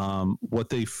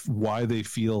why they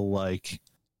feel like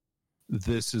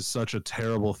this is such a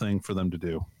terrible thing for them to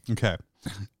do. Okay.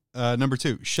 Number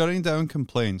 2, shutting down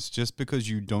complaints just because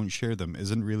you don't share them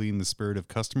isn't really in the spirit of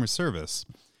customer service,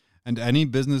 and any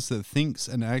business that thinks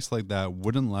and acts like that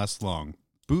wouldn't last long.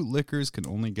 Bootlickers can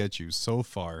only get you so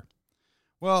far.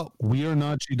 Well, we are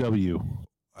not GW.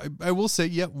 I will say,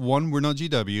 1, we're not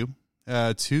GW.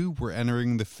 2, we're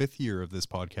entering the 5th year of this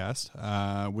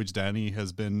podcast, which Danny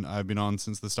I've been on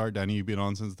since the start. Danny, you've been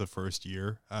on since the first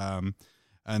year. And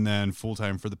then full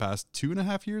time for the past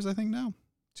 2.5 years, I think now.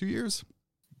 2 years.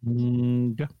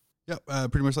 Yeah. Yeah.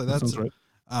 Pretty much like that. Sounds right.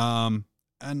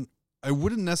 And I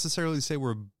wouldn't necessarily say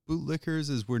we're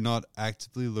bootlickers, as we're not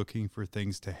actively looking for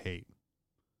things to hate.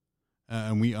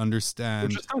 And we understand.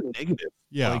 We're just not negative.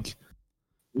 Yeah. Like,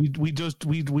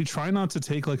 we try not to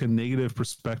take like a negative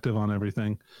perspective on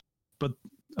everything. But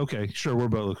okay, sure, we're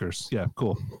bootlickers. Yeah,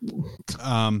 cool.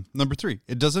 Number 3,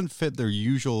 it doesn't fit their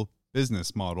usual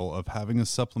business model of having a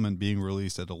supplement being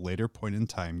released at a later point in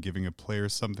time, giving a player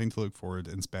something to look forward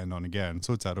and spend on again.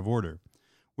 So it's out of order.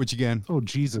 Which again, oh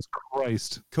Jesus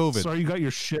Christ, COVID. Sorry, you got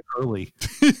your shit early.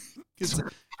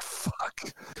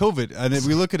 Fuck. COVID. And if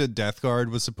we look at it, Death Guard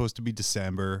was supposed to be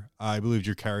December. I believe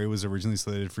Drukhari was originally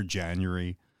slated for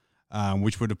January,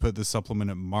 which would have put the supplement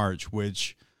at March,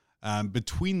 which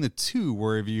between the two,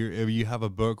 where if you have a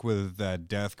book with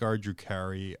Death Guard,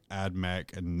 Drukhari,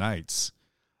 Admech, and Knights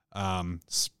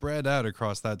spread out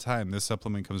across that time, this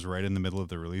supplement comes right in the middle of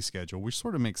the release schedule, which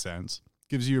sort of makes sense.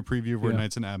 Gives you a preview of where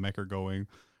Knights and Admech are going.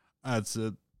 Adds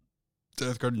a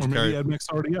Death Guard and Drukhari. Or maybe Admech's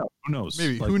already out. Who knows?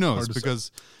 Maybe. Like, who knows?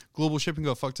 Because global shipping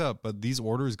got fucked up, but these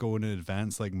orders go in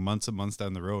advance, like months and months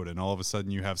down the road, and all of a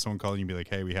sudden you have someone calling you and be like,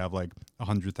 hey, we have like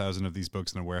 100,000 of these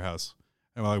books in a warehouse.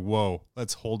 And we're like, whoa,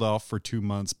 let's hold off for 2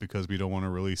 months because we don't want to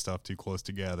release stuff too close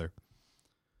together.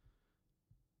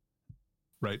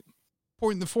 Right.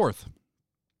 Point the 4th.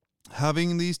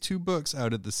 Having these two books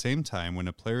out at the same time when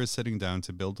a player is sitting down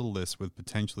to build a list with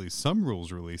potentially some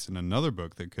rules released in another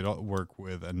book that could work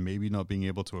with and maybe not being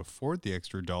able to afford the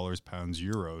extra dollars, pounds,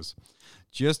 euros,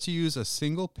 just to use a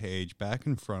single page back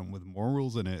and front with more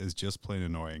rules in it is just plain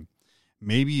annoying.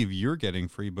 Maybe if you're getting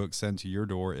free books sent to your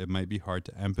door, it might be hard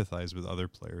to empathize with other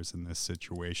players in this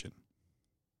situation.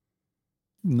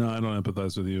 No, I don't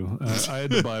empathize with you. I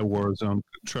had to buy Warzone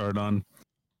Chardon,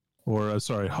 or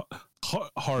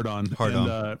Hard On.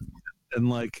 And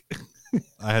like,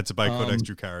 I had to buy Codex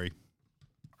Drukhari.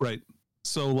 Right.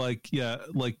 So like, yeah,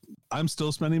 like I'm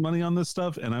still spending money on this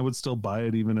stuff, and I would still buy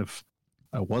it even if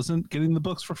I wasn't getting the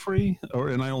books for free,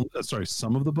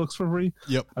 some of the books for free.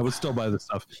 Yep. I would still buy this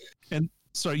stuff. And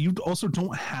sorry, you also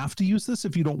don't have to use this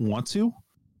if you don't want to.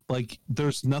 Like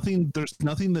there's nothing that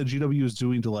GW is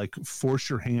doing to like force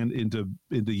your hand into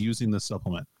using this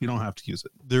supplement. You don't have to use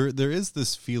it. There is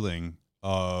this feeling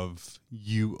of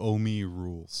you owe me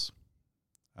rules.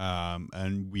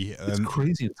 It's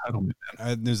crazy entitlement.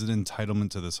 There's an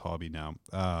entitlement to this hobby now.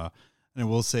 And I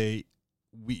will say,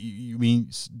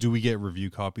 do we get review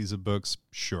copies of books?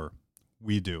 Sure,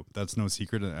 we do. That's no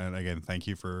secret. And again, thank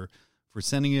you for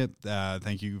sending it.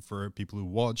 Thank you for people who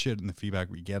watch it and the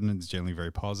feedback we get, and it's generally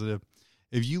very positive.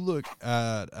 If you look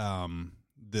at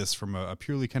this from a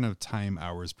purely kind of time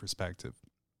hours perspective,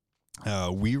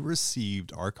 we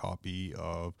received our copy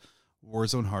of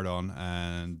Warzone Hard On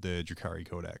and the Drukhari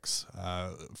Codex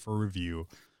for review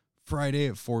Friday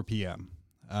at 4 p.m.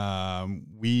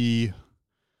 We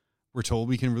were told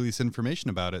we can release information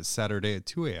about it Saturday at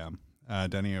 2 a.m.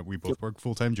 Danny, we both work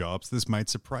full-time jobs. This might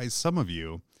surprise some of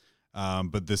you,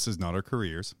 but this is not our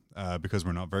careers because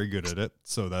we're not very good at it.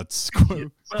 So that's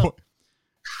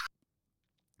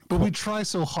but we try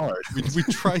so hard. we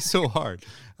try so hard.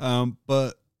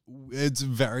 But it's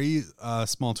very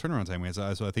small turnaround time.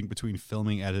 So I think between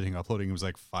filming, editing, uploading, it was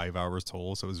like 5 hours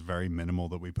total. So it was very minimal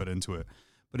that we put into it.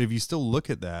 But if you still look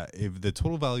at that, if the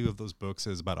total value of those books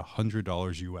is about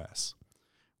 $100 US,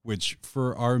 which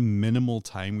for our minimal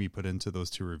time we put into those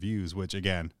two reviews, which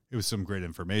again, it was some great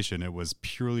information. It was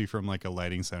purely from like a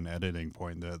lighting, sound, editing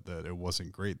point that it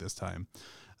wasn't great this time.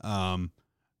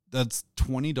 That's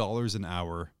 $20 an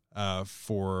hour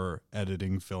for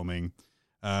editing, filming.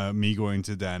 Me going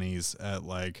to Danny's at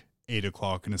like 8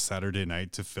 o'clock on a Saturday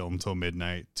night to film till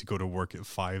midnight, to go to work at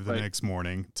 5 the next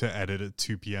morning, to edit at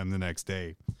 2 p.m. the next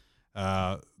day.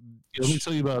 Let me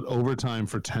tell you about overtime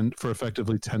for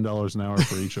effectively $10 an hour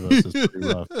for each of us. Is pretty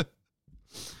rough.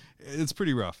 It's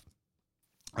pretty rough.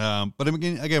 But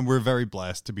again, we're very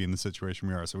blessed to be in the situation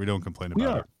we are, so we don't complain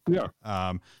about it. We are.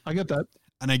 I get that.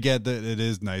 And I get that it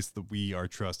is nice that we are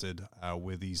trusted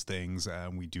with these things,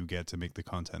 and we do get to make the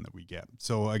content that we get.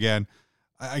 So again,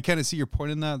 I kind of see your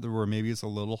point in that, where maybe it's a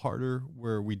little harder,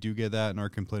 where we do get that, and our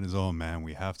complaint is, oh man,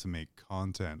 we have to make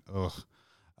content.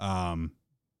 Ugh.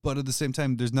 But at the same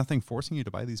time, there's nothing forcing you to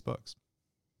buy these books.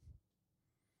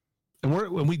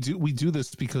 And we do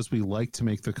this because we like to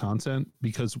make the content,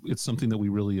 because it's something that we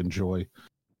really enjoy.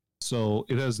 So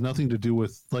it has nothing to do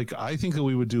with, like, I think that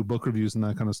we would do book reviews and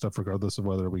that kind of stuff regardless of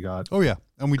whether we got. Oh yeah,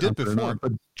 and we did before.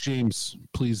 But James,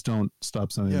 please don't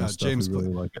stop sending us stuff. James, we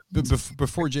really like it.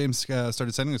 Before James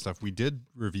started sending us stuff, we did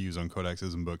reviews on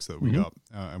codexes and books that we got,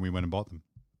 and we went and bought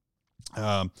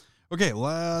them. Okay,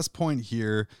 last point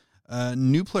here.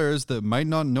 New players that might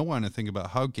not know anything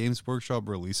about how Games Workshop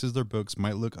releases their books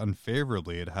might look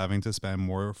unfavorably at having to spend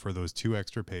more for those 2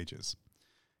 extra pages.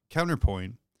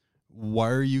 Counterpoint: why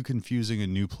are you confusing a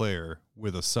new player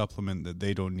with a supplement that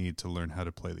they don't need to learn how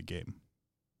to play the game?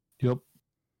 Yep.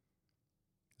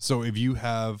 So if you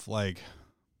have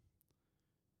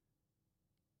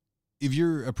if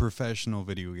you're a professional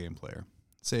video game player,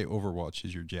 say Overwatch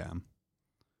is your jam.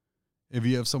 If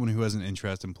you have someone who has an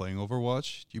interest in playing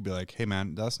Overwatch, you'd be like, hey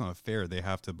man, that's not fair. They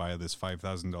have to buy this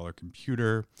 $5,000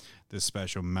 computer, this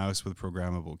special mouse with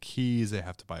programmable keys. They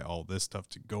have to buy all this stuff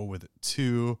to go with it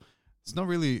too. It's not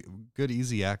really good,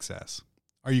 easy access.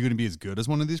 Are you going to be as good as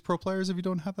one of these pro players if you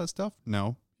don't have that stuff?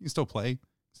 No. You can still play,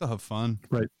 still have fun.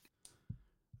 Right.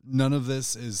 None of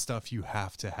this is stuff you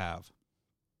have to have.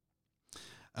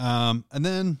 And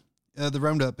then the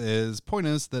roundup point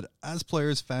is that as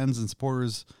players, fans, and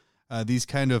supporters, these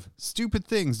kind of stupid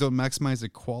things don't maximize the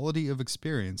quality of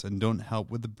experience and don't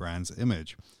help with the brand's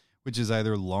image, which is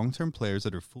either long-term players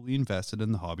that are fully invested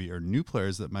in the hobby or new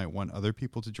players that might want other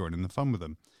people to join in the fun with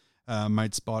them.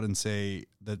 Might spot and say,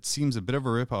 that seems a bit of a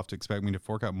ripoff to expect me to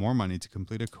fork out more money to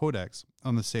complete a codex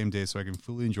on the same day so I can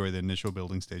fully enjoy the initial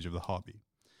building stage of the hobby.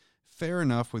 Fair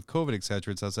enough, with COVID,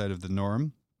 etc., it's outside of the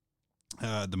norm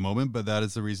at the moment, but that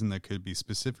is the reason that could be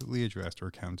specifically addressed or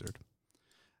countered.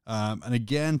 And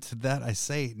again, to that, I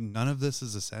say none of this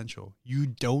is essential. You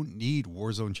don't need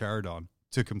Warzone Charadon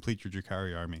to complete your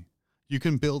Drukhari army. You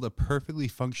can build a perfectly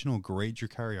functional, great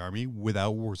Drukhari army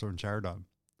without Warzone Charadon.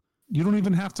 You don't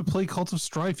even have to play Cult of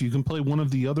Strife. You can play one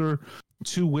of the other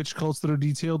 2 witch cults that are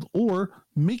detailed, or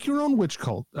make your own witch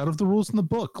cult out of the rules in the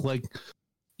book. Like,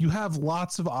 you have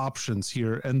lots of options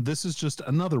here, and this is just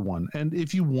another one. And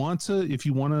if you want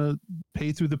to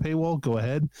pay through the paywall, go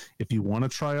ahead. If you want to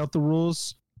try out the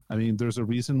rules, I mean, there's a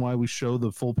reason why we show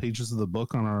the full pages of the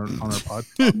book on our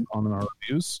on our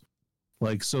reviews.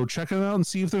 Like, so check it out and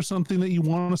see if there's something that you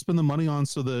want to spend the money on,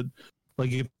 so that,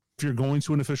 like, if you're going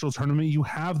to an official tournament, you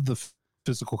have the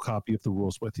physical copy of the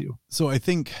rules with you. So I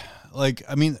think, like,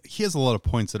 I mean, he has a lot of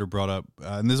points that are brought up,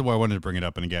 and this is why I wanted to bring it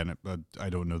up. And again, I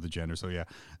don't know the gender, so yeah,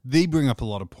 they bring up a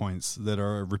lot of points that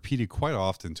are repeated quite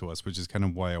often to us, which is kind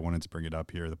of why I wanted to bring it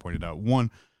up here. That pointed out,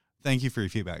 one, thank you for your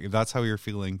feedback. If that's how you're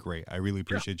feeling, great. I really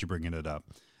appreciate you bringing it up.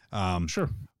 Sure.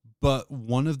 But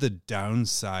one of the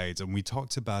downsides, and we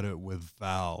talked about it with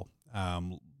Val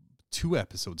 2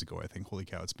 episodes ago, I think. Holy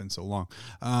cow, it's been so long.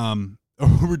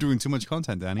 We're doing too much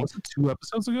content, Danny. Was it 2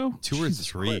 episodes ago? 2 or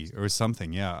 3 or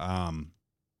something, yeah.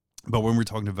 But when we're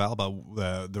talking to Val about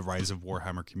the rise of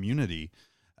Warhammer community,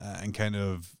 and kind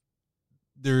of,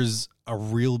 there's a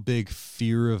real big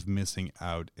fear of missing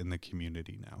out in the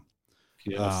community now.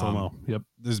 Yeah, FOMO. Yep.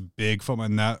 There's big FOMO,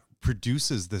 and that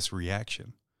produces this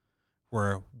reaction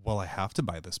where, well, I have to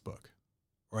buy this book,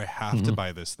 or I have to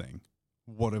buy this thing.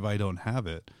 What if I don't have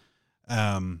it?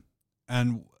 And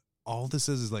all this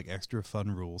is like extra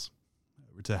fun rules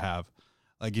to have.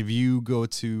 Like, if you go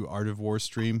to Art of War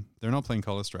stream, they're not playing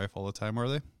Call of Strife all the time, are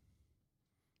they?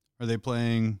 Are they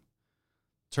playing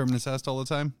Terminus Est all the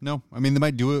time? No. I mean, they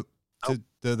might do it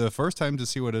the first time to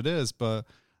see what it is, but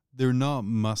they're not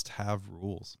must-have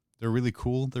rules. They're really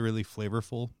cool. They're really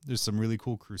flavorful. There's some really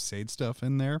cool Crusade stuff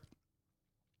in there.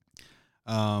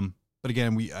 But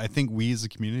again, I think we as a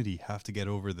community have to get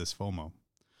over this FOMO.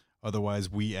 Otherwise,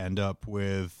 we end up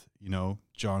with,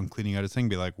 John cleaning out his thing,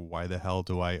 be like, why the hell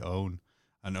do I own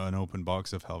an open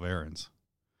box of Helverins?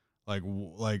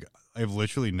 Like I've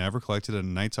literally never collected a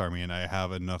Knights army, and I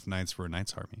have enough Knights for a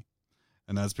Knights army.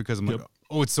 And that's because I'm like,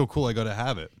 oh, it's so cool, I got to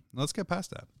have it. Let's get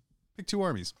past that. Pick 2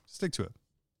 armies. Stick to it.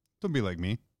 Don't be like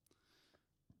me.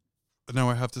 But now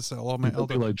I have to sell all my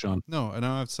Eldar. Like John. No, and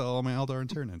now I have to sell all my Eldar and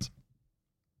Tyranids.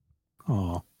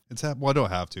 Oh, well, I don't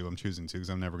have to. I'm choosing to, because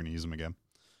I'm never going to use them again.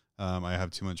 I have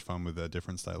too much fun with a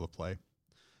different style of play.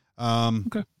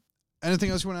 Okay. Anything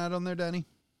else you want to add on there, Danny?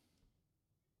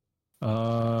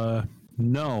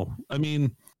 No. I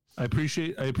mean, I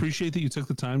appreciate that you took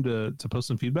the time to post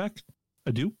some feedback.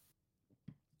 I do.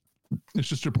 It's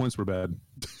just your points were bad.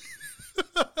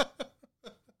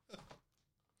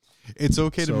 It's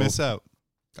okay to miss out.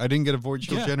 I didn't get a Void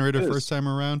Shield generator first time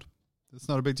around. It's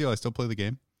not a big deal. I still play the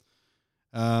game.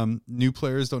 New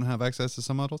players don't have access to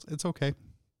some models. It's okay.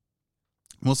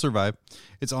 We'll survive.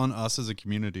 It's on us as a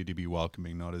community to be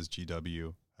welcoming, not as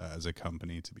GW as a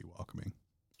company to be welcoming.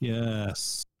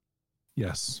 Yes.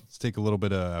 Let's take a little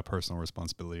bit of personal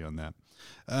responsibility on that.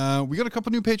 We got a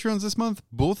couple new Patreons this month,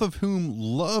 both of whom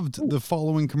loved the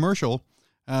following commercial.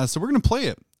 So we're going to play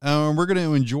it. We're going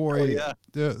to enjoy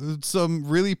some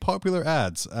really popular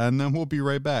ads, and then we'll be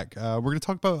right back. We're going to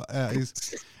talk about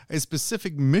a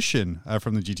specific mission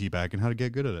from the GT pack and how to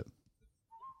get good at it.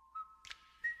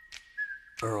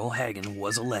 Earl Hagen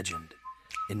was a legend.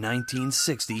 In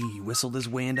 1960, he whistled his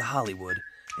way into Hollywood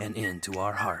and into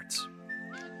our hearts.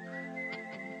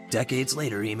 Decades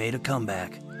later, he made a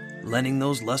comeback, lending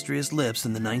those lustrous lips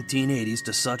in the 1980s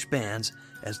to such bands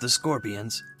as the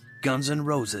Scorpions, Guns N'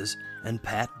 Roses, and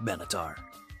Pat Benatar.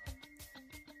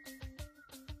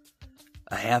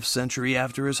 A half-century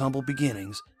after his humble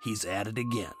beginnings, he's at it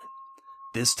again.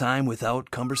 This time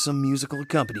without cumbersome musical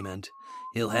accompaniment,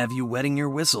 he'll have you wetting your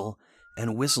whistle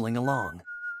and whistling along.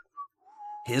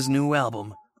 His new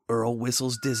album, Earl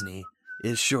Whistles Disney,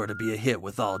 is sure to be a hit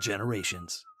with all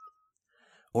generations.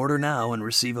 Order now and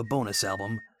receive a bonus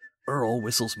album, Earl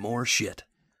Whistles More Shit,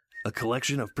 a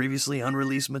collection of previously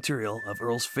unreleased material of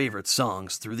Earl's favorite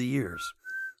songs through the years.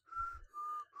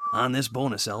 On this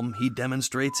bonus album, he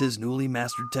demonstrates his newly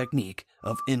mastered technique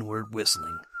of inward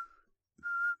whistling.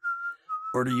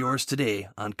 Order yours today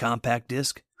on compact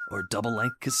disc or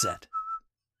double-length cassette.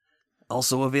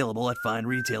 Also available at fine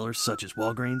retailers such as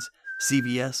Walgreens,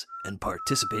 CVS, and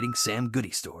participating Sam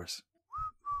Goody stores.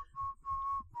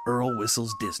 Earl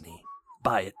Whistles Disney.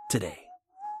 Buy it today.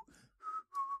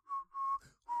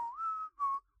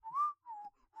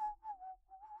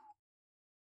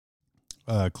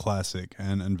 Classic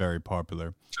and very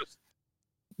popular.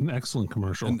 An excellent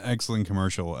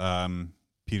commercial.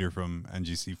 Peter from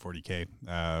NGC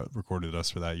 40K recorded us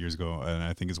for that years ago, and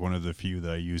I think it's one of the few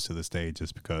that I use to this day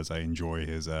just because I enjoy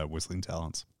his whistling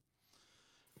talents.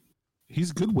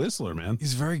 He's a good whistler, man.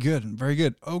 He's very good, very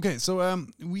good. Okay, so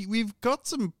we've got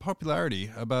some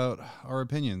popularity about our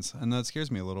opinions, and that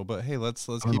scares me a little. But hey, let's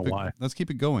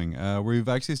keep it going. We've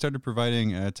actually started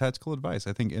providing tactical advice.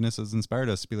 I think Innes has inspired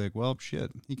us to be like, well,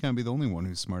 shit, he can't be the only one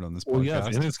who's smart on this podcast. Well, yeah,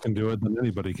 if Innes can do it, then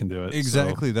anybody can do it.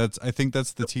 Exactly. So. I think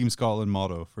that's the Team Scotland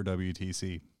motto for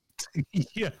WTC.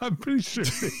 Yeah, I'm pretty sure.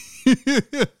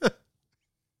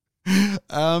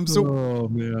 So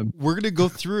we're going to go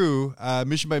through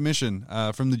mission by mission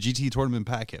from the GT tournament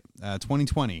packet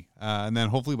 2020, and then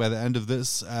hopefully by the end of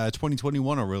this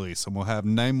 2021 will release, and we'll have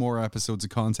 9 more episodes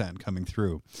of content coming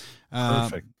through.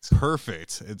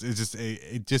 Perfect.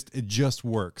 It just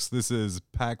works. This is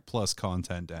pack plus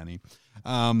content, Danny.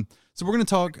 So we're going to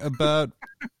talk about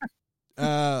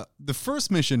the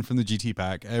first mission from the GT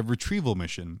pack, a retrieval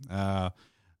mission.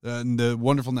 And the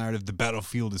wonderful narrative, the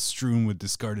battlefield is strewn with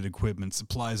discarded equipment,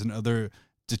 supplies, and other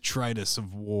detritus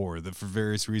of war that for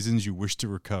various reasons you wish to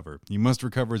recover. You must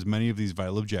recover as many of these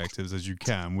vital objectives as you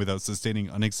can without sustaining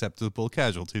unacceptable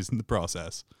casualties in the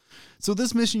process. So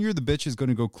this mission, you're the bitch, is going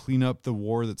to go clean up the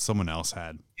war that someone else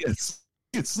had.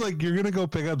 It's like you're going to go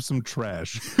pick up some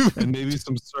trash and maybe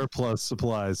some surplus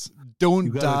supplies. Don't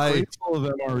you got die. A crate full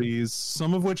of MREs,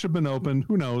 some of which have been opened.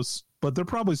 Who knows? But they're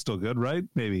probably still good, right?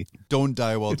 Maybe. Don't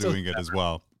die while doing it as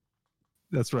well.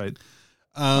 That's right.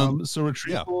 So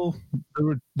retrieval,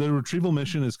 the retrieval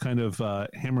mission is kind of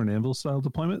hammer and anvil style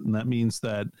deployment, and that means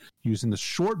that using the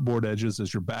short board edges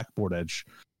as your backboard edge,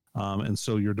 and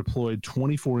so you're deployed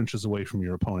 24 inches away from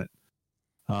your opponent.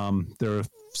 There are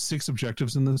 6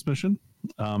 objectives in this mission.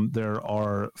 There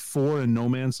are 4 in no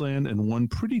man's land and 1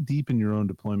 pretty deep in your own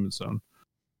deployment zone.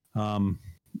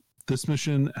 This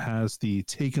mission has the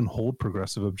take and hold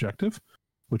progressive objective,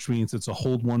 which means it's a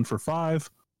hold 1 for 5,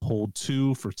 hold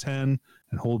 2 for 10,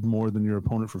 and hold more than your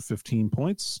opponent for 15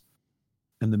 points.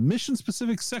 And the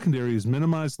mission-specific secondary is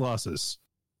minimize losses.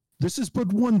 This is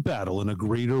but one battle in a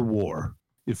greater war.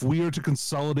 If we are to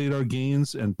consolidate our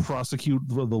gains and prosecute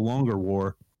the longer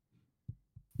war,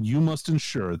 you must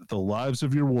ensure that the lives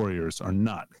of your warriors are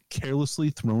not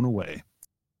carelessly thrown away.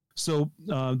 So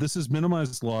this is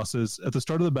minimized losses. At the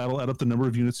start of the battle, add up the number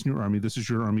of units in your army. This is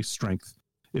your army strength.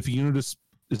 If a unit is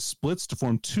splits to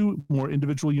form 2 more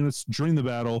individual units during the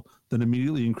battle, then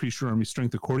immediately increase your army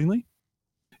strength accordingly.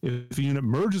 If a unit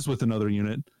merges with another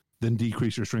unit, then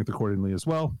decrease your strength accordingly as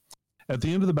well. At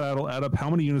the end of the battle, add up how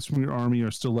many units from your army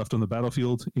are still left on the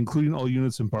battlefield, including all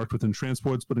units embarked within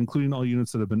transports, but including all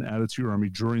units that have been added to your army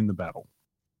during the battle.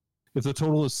 If the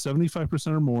total is 75%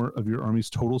 or more of your army's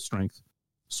total strength,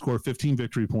 score 15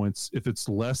 victory points. If it's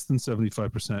less than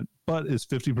 75%, but is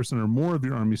 50% or more of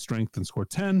your army's strength, then score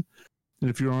 10. And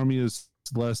if your army is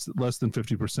less than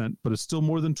 50%, but is still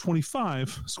more than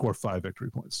 25, score 5 victory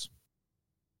points.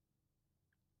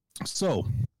 So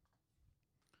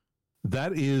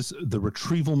that is the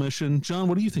retrieval mission. John,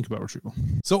 what do you think about retrieval?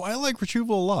 So I like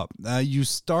retrieval a lot. You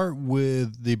start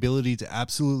with the ability to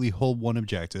absolutely hold one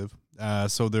objective.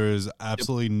 So there's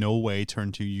absolutely no way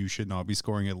turn 2 you should not be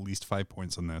scoring at least 5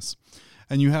 points on this.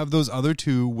 And you have those other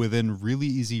 2 within really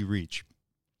easy reach.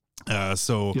 They're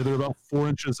about 4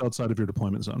 inches outside of your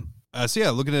deployment zone.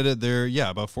 Looking at it, they're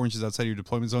about 4 inches outside your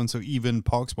deployment zone. So even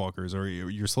poxwalkers or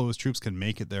your slowest troops can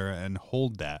make it there and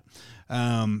hold that.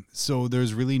 So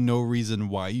there's really no reason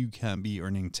why you can't be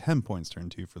earning 10 points turn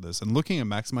 2 for this. And looking at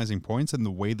maximizing points and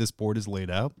the way this board is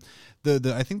laid out,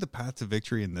 I think the path to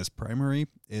victory in this primary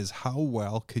is how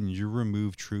well can you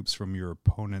remove troops from your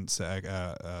opponent's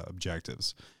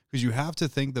objectives. Because you have to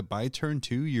think that by turn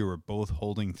 2, you are both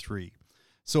holding 3.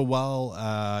 So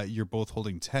while you're both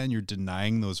holding 10, you're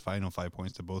denying those final 5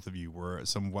 points to both of you, where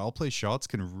some well-placed shots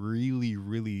can really,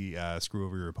 really screw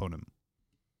over your opponent.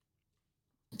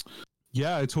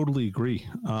 Yeah, I totally agree.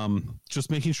 Just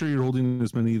making sure you're holding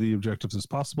as many of the objectives as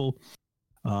possible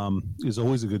is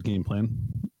always a good game plan.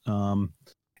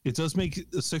 It does make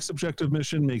a 6 objective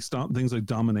mission makes things like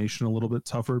domination a little bit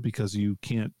tougher because you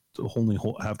can't only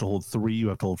have to hold 3, you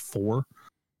have to hold 4.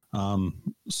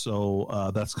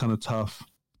 So that's kind of tough.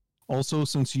 Also,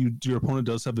 since your opponent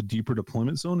does have a deeper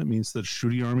deployment zone, it means that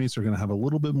shooty armies are going to have a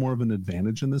little bit more of an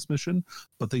advantage in this mission,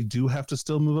 but they do have to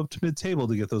still move up to mid-table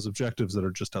to get those objectives that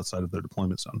are just outside of their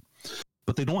deployment zone.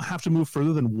 But they don't have to move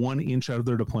further than 1 inch out of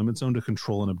their deployment zone to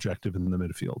control an objective in the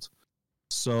midfield.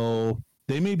 So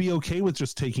they may be okay with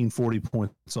just taking 40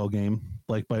 points all game,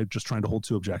 like by just trying to hold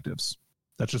 2 objectives.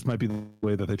 That just might be the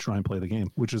way that they try and play the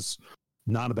game, which is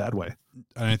not a bad way.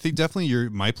 And I think definitely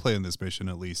my play in this mission,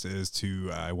 at least, is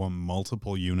I want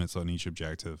multiple units on each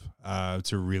objective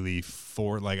to really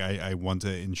I want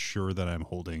to ensure that I'm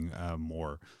holding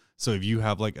more. So if you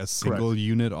have like a single Correct.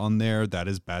 unit on there, that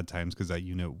is bad times because that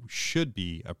unit should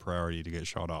be a priority to get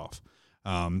shot off.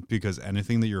 Because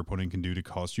anything that your opponent can do to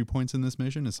cost you points in this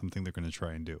mission is something they're going to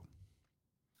try and do.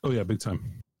 Oh yeah, big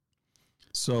time.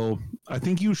 So I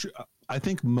think I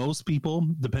think most people,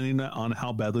 depending on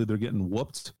how badly they're getting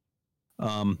whooped,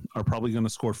 are probably going to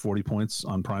score 40 points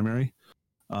on primary.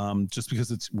 Just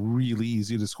because it's really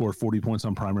easy to score 40 points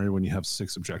on primary when you have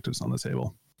 6 objectives on the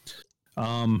table.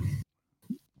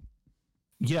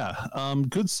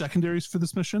 Good secondaries for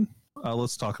this mission.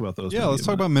 Let's talk about those. Yeah, let's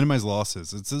talk about minimize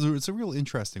losses. It's a real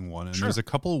interesting one, and Sure. There's a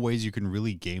couple of ways you can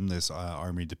really game this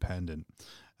army dependent.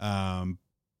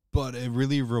 But it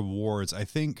really rewards, I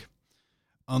think,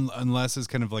 unless it's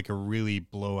kind of like a really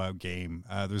blowout game,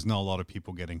 there's not a lot of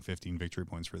people getting 15 victory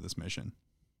points for this mission.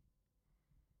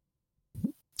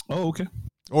 Oh, okay.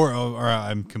 Or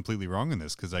I'm completely wrong in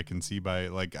this because I can see by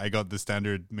like I got the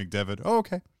standard McDevitt. Oh,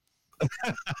 okay.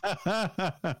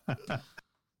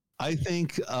 I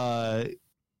think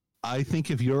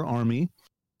if your army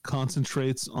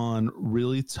concentrates on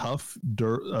really tough,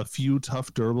 a few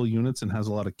tough, durable units and has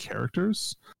a lot of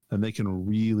characters, then they can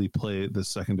really play the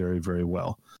secondary very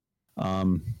well.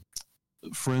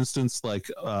 For instance, like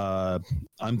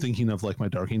I'm thinking of like my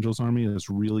Dark Angels army is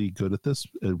really good at this,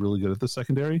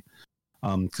 secondary,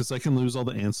 because I can lose all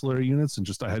the ancillary units and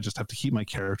I just have to keep my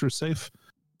characters safe.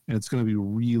 And it's going to be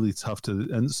really tough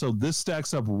and so this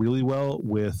stacks up really well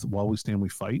with While We Stand We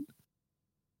Fight,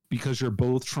 because you're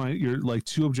like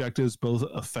 2 objectives, both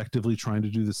effectively trying to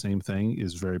do the same thing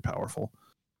is very powerful.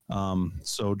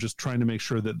 So just trying to make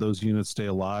sure that those units stay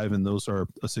alive and those are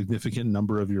a significant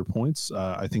number of your points.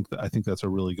 I think that's a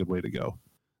really good way to go.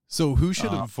 So who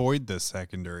should avoid this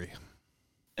secondary?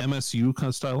 MSU kind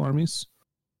of style armies.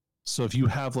 So if you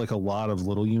have like a lot of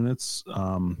little units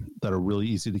that are really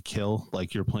easy to kill,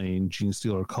 like you're playing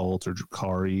Genestealer Cult or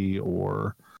Drukhari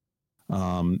or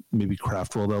maybe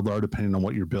Craftworld Eldar, depending on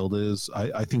what your build is,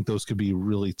 I think those could be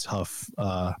really tough.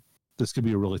 This could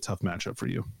be a really tough matchup for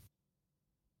you.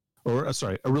 Or a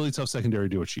really tough secondary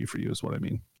to achieve for you is what I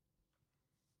mean.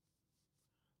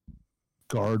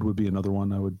 Guard would be another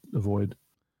one I would avoid.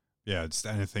 Yeah, just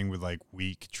anything with like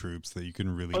weak troops that you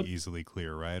can really easily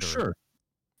clear, right? Sure.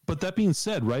 But that being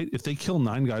said, right, if they kill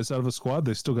 9 guys out of a squad,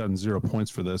 they've still gotten 0 points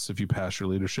for this if you pass your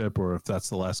leadership or if that's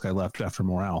the last guy left after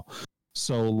morale.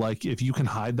 So, like, if you can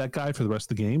hide that guy for the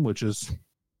rest of the game, which is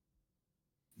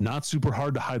not super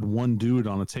hard to hide one dude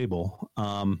on a table,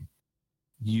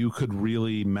 you could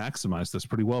really maximize this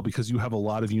pretty well because you have a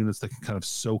lot of units that can kind of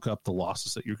soak up the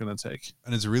losses that you're going to take.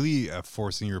 And it's really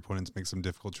forcing your opponent to make some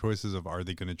difficult choices of are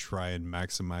they going to try and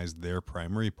maximize their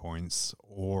primary points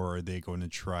or are they going to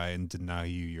try and deny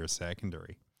you your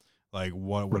secondary? Like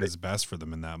what is best for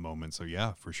them in that moment? So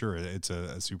yeah, for sure. It's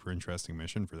a super interesting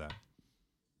mission for that.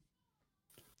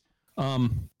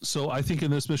 So I think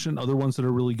in this mission, other ones that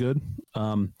are really good,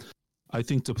 I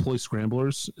think Deploy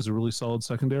Scramblers is a really solid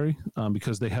secondary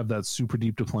because they have that super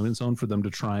deep deployment zone for them to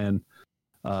try and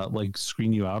like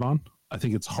screen you out on. I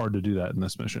think it's hard to do that in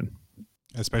this mission.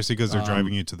 Especially because they're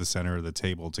driving you to the center of the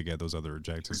table to get those other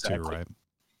objectives too, right?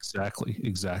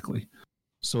 Exactly.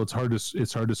 So it's hard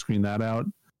to screen that out.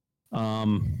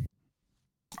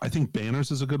 I think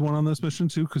Banners is a good one on this mission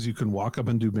too because you can walk up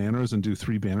and do Banners and do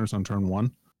 3 Banners on turn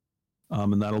 1.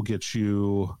 And that'll get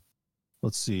you,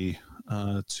 let's see,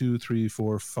 2, 3,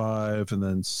 4, 5, and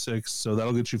then 6. So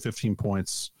that'll get you 15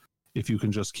 points if you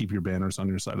can just keep your banners on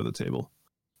your side of the table,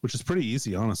 which is pretty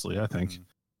easy, honestly, I think.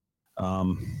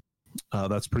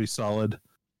 That's pretty solid.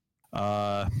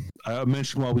 I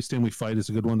mentioned While We Stand We Fight is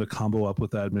a good one to combo up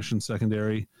with that mission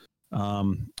secondary. I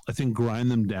think Grind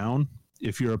Them Down.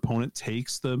 If your opponent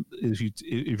takes that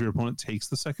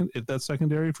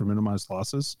secondary for minimized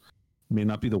losses, may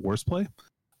not be the worst play.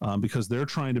 Because they're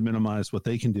trying to minimize what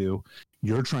they can do.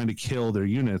 You're trying to kill their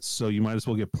units, so you might as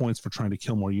well get points for trying to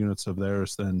kill more units of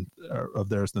theirs than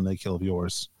they kill of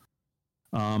yours.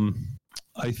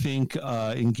 I think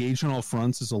Engage on All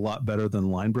Fronts is a lot better than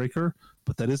Linebreaker,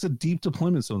 but that is a deep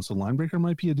deployment zone, so Linebreaker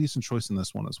might be a decent choice in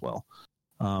this one as well.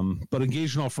 But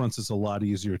Engage on All Fronts is a lot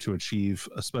easier to achieve,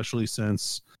 especially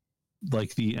since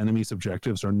like the enemy's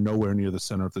objectives are nowhere near the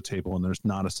center of the table, and there's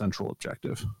not a central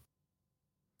objective.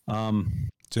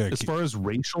 As far as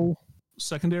racial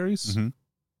secondaries,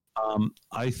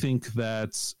 I think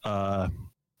that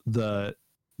the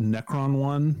Necron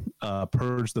one,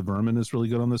 Purge the Vermin, is really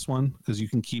good on this one because you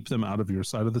can keep them out of your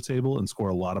side of the table and score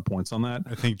a lot of points on that.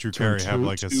 I think Drukhari have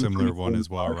like a similar one as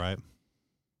well, right?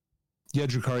 yeah,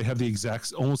 Drukhari have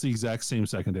almost the exact same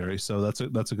secondary, so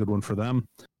that's a good one for them.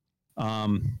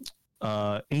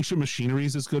 Ancient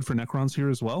Machineries is good for Necrons here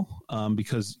as well,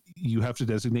 because you have to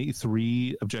designate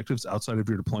 3 objectives outside of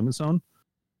your deployment zone,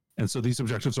 and so these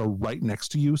objectives are right next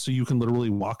to you, so you can literally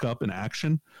walk up in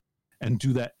action and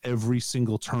do that every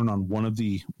single turn on one of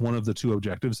the 2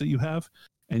 objectives that you have,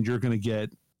 and you're going to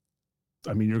get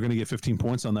 15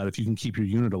 points on that if you can keep your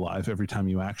unit alive every time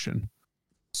you action.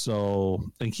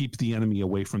 So, and keep the enemy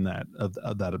away from that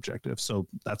objective. So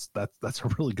that's a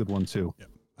really good one too. Yep.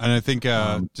 And I think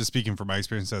just speaking from my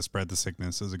experience, that Spread the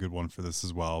Sickness is a good one for this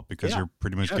as well, because you're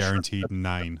pretty much guaranteed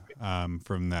 9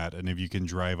 from that. And if you can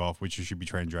drive off, which you should be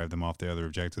trying to drive them off the other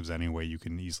objectives anyway, you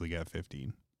can easily get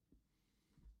 15.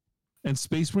 And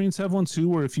Space Marines have one too,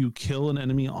 where if you kill an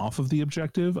enemy off of the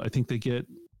objective, I think they get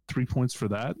 3 points for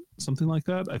that, something like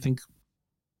that. I think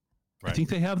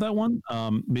they have that one.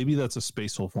 Maybe that's a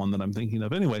Space Wolf one that I'm thinking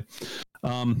of. Anyway,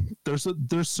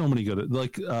 there's so many good,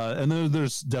 and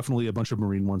there's definitely a bunch of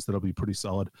Marine ones that'll be pretty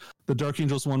solid. The Dark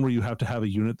Angels one, where you have to have a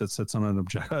unit that sits on an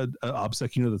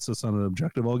OBSEC unit that sits on an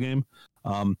objective all game,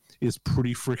 is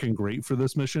pretty freaking great for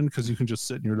this mission, because you can just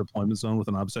sit in your deployment zone with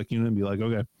an OBSEC unit and be like,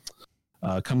 okay,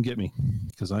 come get me,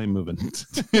 because I am moving.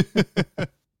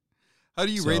 How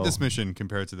do you rate this mission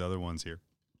compared to the other ones here?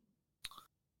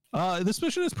 This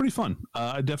mission is pretty fun.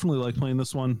 I definitely like playing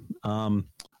this one.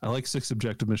 I like 6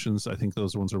 objective missions. I think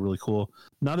those ones are really cool.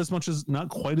 Not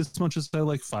quite as much as I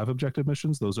like 5 objective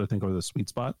missions. Those I think are the sweet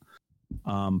spot.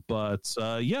 But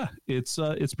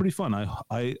it's pretty fun.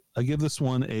 I give this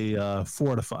one a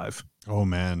 4 out of 5. Oh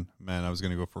man, I was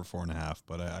gonna go for 4.5,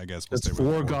 but I guess we'll stay with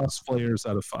 4 Gauss Flayers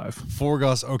out of 5. 4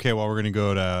 Gauss. Okay, well we're gonna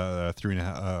go to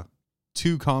 3.5.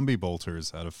 2 Combi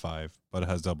Bolters out of 5, but it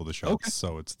has double the shots,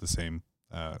 so it's the same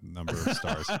number of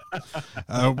stars.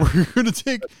 We're going to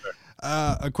take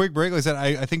a quick break. Like I said,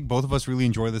 I think both of us really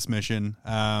enjoy this mission.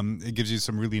 It gives you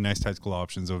some really nice tactical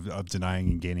options of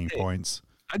denying and gaining points.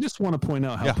 I just want to point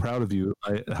out how proud of you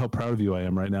I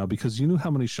am right now, because you knew how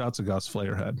many shots a Gauss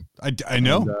Flayer had. I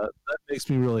know. And, that makes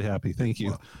me really happy. Thank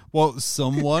you. Well,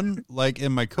 someone like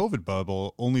in my COVID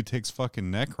bubble only takes fucking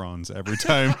Necrons every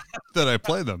time that I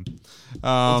play them.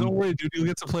 Don't worry, dude. You'll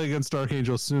get to play against Dark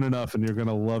Angel soon enough, and you're going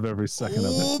to love every second of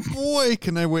it. Oh, boy.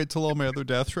 Can I wait till all my other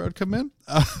Death Shroud come in?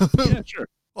 Yeah, sure.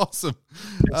 Awesome.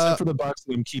 Except for the box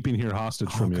that I'm keeping here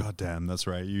hostage from you. God damn, that's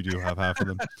right. You do have half of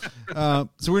them.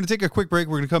 So we're going to take a quick break.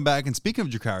 We're going to come back. And speaking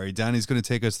of Drukhari, Danny's going to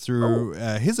take us through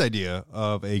his idea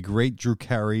of a great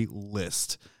Drukhari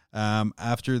list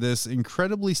after this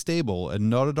incredibly stable and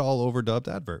not at all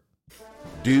overdubbed advert.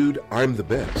 Dude, I'm the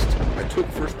best. I took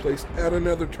first place at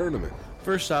another tournament.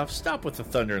 First off, stop with the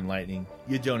thunder and lightning.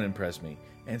 You don't impress me.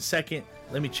 And second,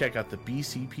 let me check out the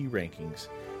BCP rankings.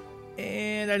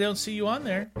 And I don't see you on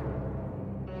there.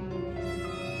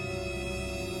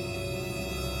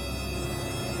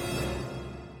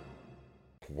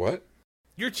 What?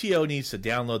 Your TO needs to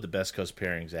download the Best Coast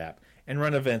Pairings app and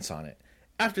run events on it.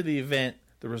 After the event,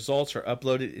 the results are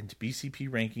uploaded into BCP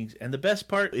rankings, and the best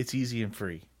part, it's easy and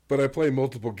free. But I play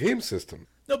multiple game systems.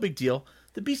 No big deal.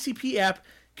 The BCP app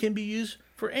can be used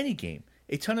for any game.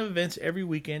 A ton of events every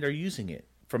weekend are using it,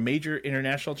 from major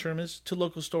international tournaments to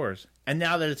local stores. And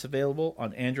now that it's available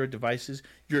on Android devices,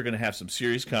 you're going to have some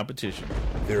serious competition.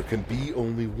 There can be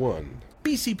only one.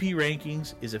 BCP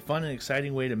Rankings is a fun and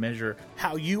exciting way to measure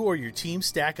how you or your team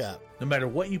stack up. No matter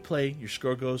what you play, your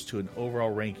score goes to an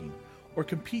overall ranking, or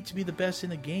compete to be the best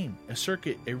in a game, a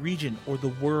circuit, a region, or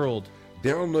the world.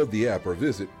 Download the app or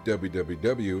visit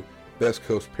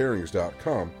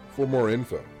www.bestcoastpairings.com for more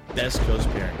info. Best Coast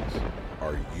Pairings.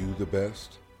 Are you the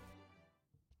best?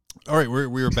 All right,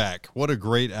 we're back. What a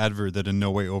great advert that in no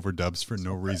way overdubs for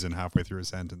no reason halfway through a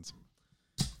sentence.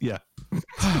 Yeah.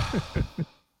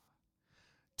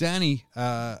 Danny,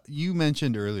 you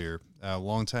mentioned earlier,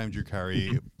 longtime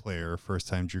Drukhari player,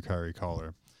 first-time Drukhari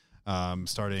caller,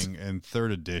 starting in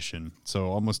 3rd edition,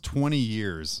 so almost 20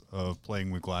 years of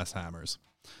playing with glass hammers.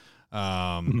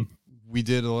 We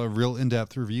did a real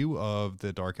in-depth review of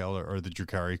the Dark Elder or the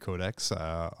Drukhari Codex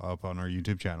up on our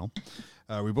YouTube channel.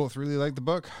 We both really like the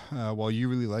book. While you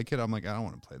really like it, I'm like, I don't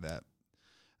want to play that.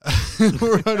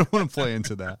 I don't want to play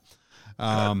into that.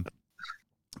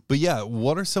 But yeah,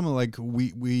 what are some of, like,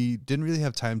 we didn't really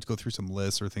have time to go through some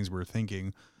lists or things we were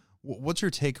thinking. What's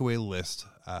your takeaway list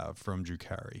from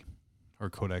Drukhari or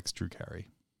Codex Drukhari?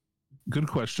 Good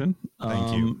question.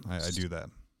 Thank you. I do that.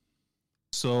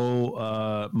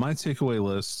 So my takeaway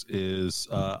list is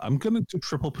I'm going to do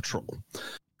Triple Patrol.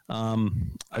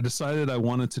 I decided I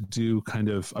wanted to do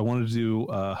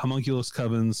Homunculus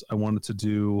Covens. I wanted to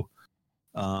do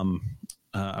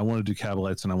I want to do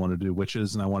Kabalites and I want to do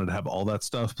witches and I wanted to have all that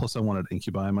stuff. Plus, I wanted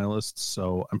incubi in my list,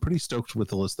 so I'm pretty stoked with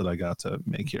the list that I got to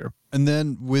make here. And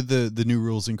then with the new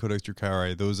rules in Codex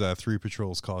Drukari, those 3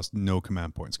 patrols cost no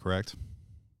command points, correct?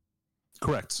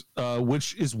 Correct.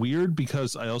 Which is weird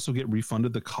because I also get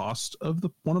refunded the cost of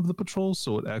one of the patrols,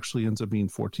 so it actually ends up being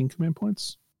 14 command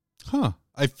points. Huh.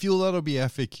 I feel that'll be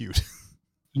FAQ'd.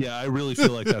 Yeah, I really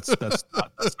feel like that's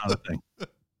not a thing.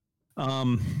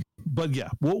 But yeah,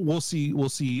 we'll see. We'll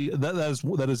see.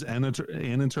 That is an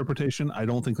interpretation. I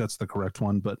don't think that's the correct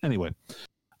one, but anyway.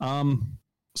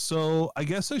 So I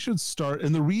guess I should start.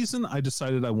 And the reason I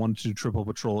decided I wanted to do triple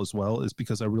patrol as well is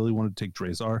because I really wanted to take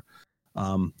Drazar.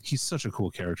 He's such a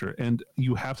cool character, and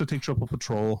you have to take triple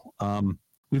patrol.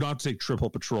 We don't have to take triple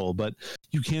patrol, but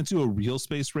you can't do a real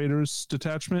Space Raiders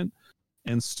detachment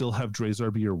and still have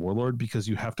Drazar be your warlord because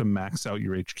you have to max out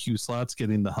your HQ slots,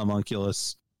 getting the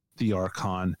homunculus, the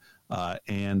Archon,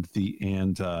 and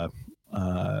the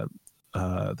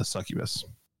succubus.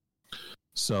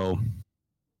 So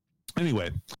anyway,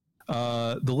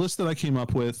 the list that I came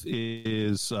up with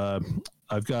is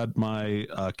I've got my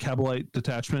Kabalite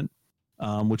detachment,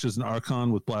 which is an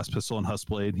Archon with Blast Pistol and Husk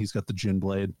Blade. He's got the Jin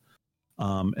Blade.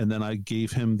 And then I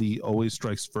gave him the Always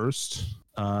Strikes First,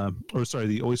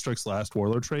 the Always Strikes Last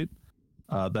Warlord trait.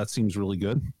 That seems really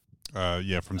good.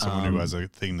 From someone who has a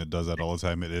thing that does that all the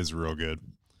time, it is real good.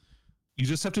 You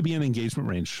just have to be in engagement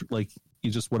range. Like, you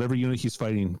just, whatever unit he's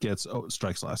fighting gets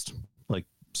strikes last. Like,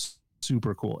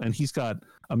 super cool. And he's got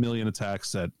 1 million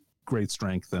attacks at great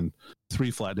strength and 3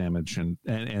 flat damage and.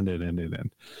 Then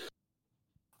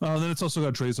it's also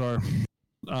got Drazar.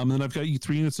 Then I've got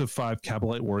 3 units of 5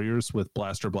 Kabalite warriors with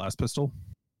Blaster Blast Pistol.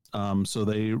 So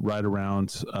they ride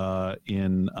around I'll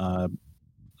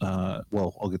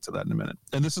get to that in a minute.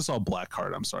 And this is all black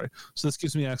card, I'm sorry. So this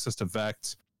gives me access to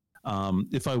Vect.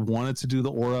 If I wanted to do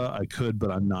the Aura, I could, but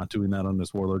I'm not doing that on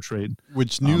this Warlord trade.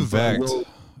 Which new Vect,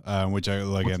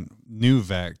 new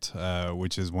Vect,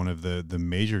 which is one of the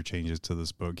major changes to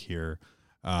this book here.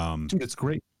 Dude, it's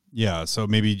great. Yeah, so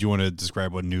maybe you want to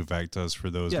describe what new Vect does for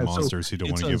those monsters who don't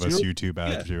want to give us YouTube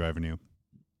ad revenue.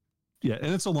 Yeah,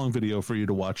 and it's a long video for you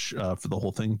to watch for the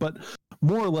whole thing. But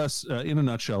more or less, in a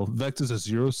nutshell, Vect is a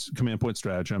 0 command point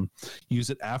stratagem. Use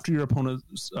it after your opponent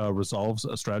resolves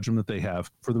a stratagem that they have.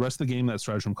 For the rest of the game, that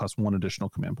stratagem costs 1 additional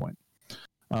command point.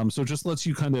 So it just lets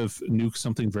you kind of nuke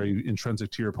something very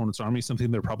intrinsic to your opponent's army,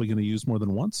 something they're probably going to use more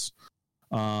than once.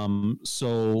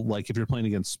 So like if you're playing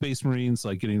against Space Marines,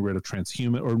 like getting rid of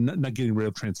transhuman, or not getting rid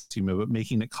of transhuman, but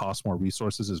making it cost more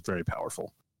resources is very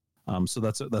powerful. So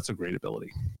that's a great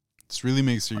ability. This really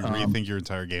makes you rethink your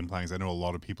entire game plans. I know a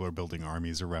lot of people are building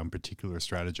armies around particular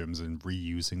stratagems and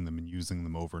reusing them and using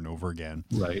them over and over again.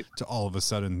 Right. To all of a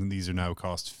sudden, these are now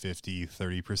cost 50,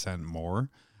 30% more.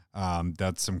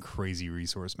 That's some crazy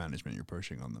resource management you're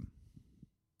pushing on them.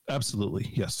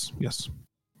 Absolutely. Yes.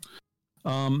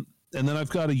 And then I've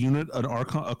got a unit, an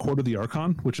Archon, a Court of the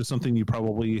Archon, which is something you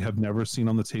probably have never seen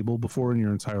on the table before in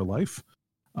your entire life.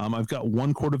 I've got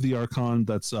 1 Court of the Archon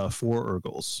that's 4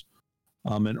 Urgles.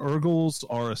 And Urgles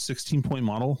are a 16-point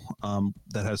model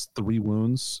that has 3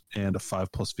 wounds and a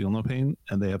 5+ feel no pain,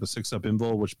 and they have a 6-up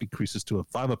invul, which decreases to a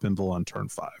 5-up invul on turn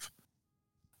 5.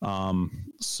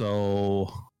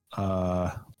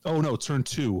 Turn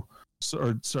 2.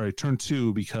 Turn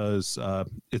 2 because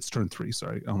it's turn 3.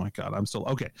 Sorry. Oh my God, I'm still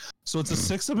okay. So it's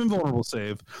a 6-up invulnerable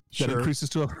save that increases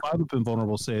to a 5-up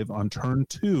invulnerable save on turn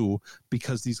 2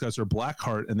 because these guys are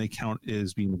Blackheart and they count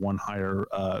as being 1 higher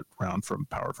round from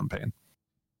Power from Pain,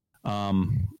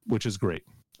 which is great.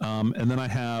 And then I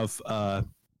have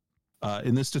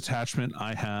in this detachment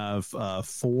I have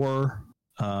 4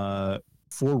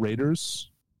 Raiders.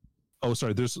 Oh,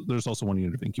 sorry. There's also 1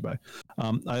 unit of Incubi.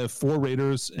 I have 4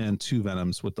 Raiders and 2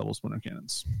 Venoms with double splinter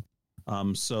cannons.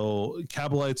 So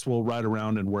Kabalites will ride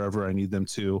around and wherever I need them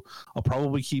to. I'll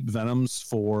probably keep Venoms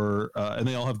for, and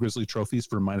they all have Grizzly trophies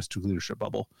for -2 leadership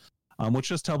bubble, which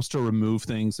just helps to remove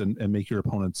things and make your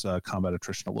opponent's combat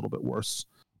attrition a little bit worse.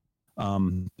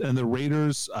 And the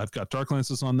Raiders, I've got Dark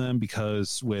Lances on them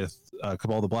because with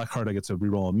Cabal the Blackheart, I get to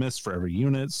reroll a miss for every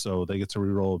unit, so they get to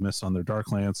reroll a miss on their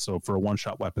Dark Lance. So for a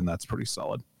 1-shot weapon, that's pretty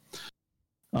solid.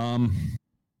 And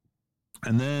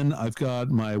then I've got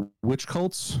my Witch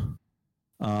Cults,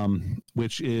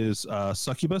 which is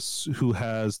Succubus,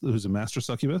 who's a Master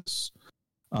Succubus,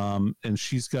 and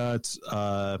she's got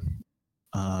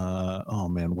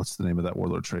what's the name of that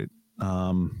Warlord trait?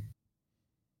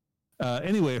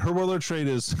 Anyway, her Warlord trait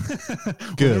is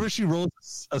whenever she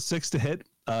rolls a 6 to hit,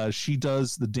 she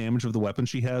does the damage of the weapon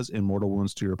she has in mortal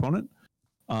wounds to your opponent.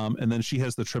 And then she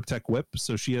has the Triptech Whip,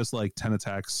 so she has like 10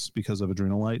 attacks because of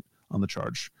Adrenal Light on the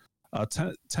charge.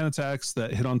 10 attacks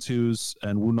that hit on 2s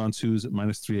and wound on 2s at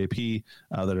 -3 AP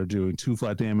that are doing 2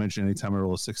 flat damage. Anytime I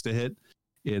roll a 6 to hit,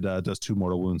 it does 2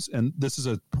 mortal wounds. And this is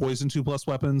a poison 2+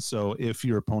 weapon, so if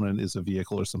your opponent is a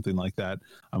vehicle or something like that,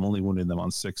 I'm only wounding them on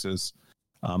 6s.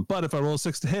 But if I roll a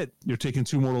 6 to hit, you're taking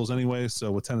 2 mortals anyway,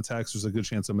 so with 10 attacks, there's a good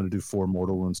chance I'm going to do 4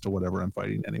 mortal wounds to whatever I'm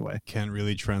fighting anyway. Can't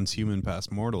really transhuman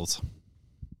past mortals.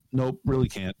 Nope, really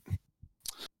can't.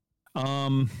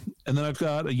 And then I've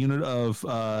got a unit of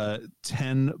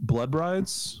 10 Blood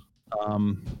Brides,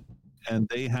 and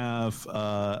they have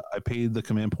I paid the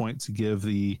command point to give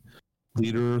the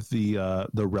leader the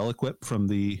relic whip from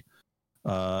the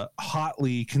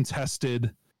hotly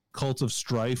contested Cult of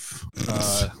Strife.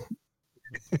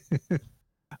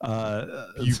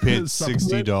 You paid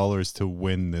 $60 to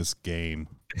win this game.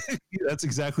 That's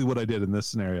exactly what I did in this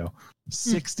scenario.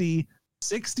 $60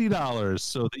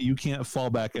 so that you can't fall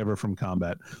back ever from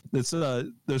combat. There's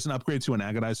an upgrade to an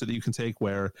agonizer that you can take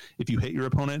where if you hit your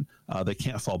opponent, they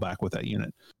can't fall back with that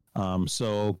unit.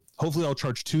 So hopefully I'll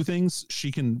charge 2 things. She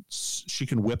can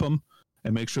whip them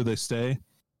and make sure they stay,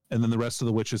 and then the rest of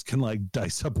the witches can like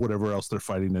dice up whatever else they're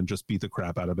fighting and just beat the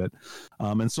crap out of it.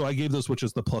 And so I gave those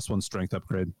witches the +1 strength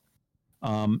upgrade.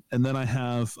 And then I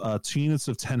have 2 units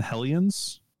of 10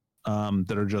 Hellions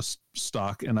that are just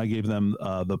stock, and I gave them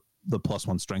the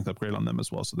 +1 strength upgrade on them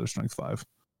as well, so they're strength 5.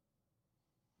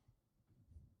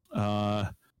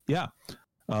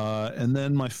 And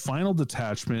then my final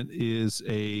detachment is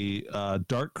a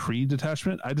Dark Creed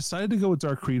detachment. I decided to go with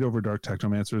Dark Creed over Dark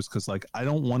Technomancers because like I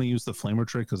don't want to use the Flamer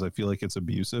trick because I feel like it's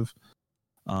abusive.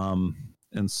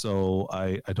 And so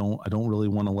I don't really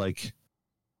want to like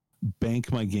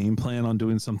bank my game plan on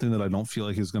doing something that I don't feel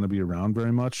like is going to be around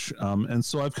very much. And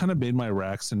so I've kind of made my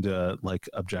racks into like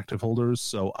objective holders.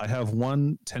 So I have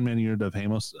 1 10-man unit of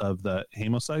the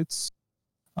Haemocytes,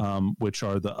 which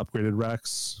are the upgraded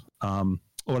racks. And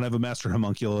I have a Master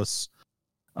Homunculus.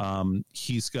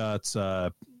 He's got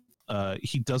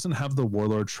he doesn't have the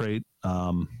Warlord trait.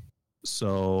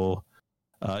 So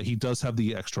he does have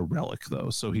the extra relic though.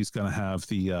 So he's going to have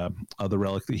the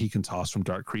relic that he can toss from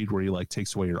Dark Creed where he like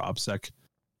takes away your OBSEC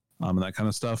and that kind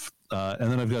of stuff.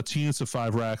 And then I've got 2 units of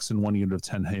 5 racks and 1 unit of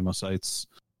 10 Haemocytes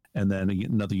and then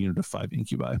another unit of 5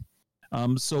 Incubi.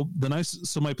 So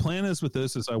my plan is with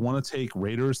this is I want to take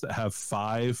raiders that have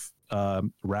 5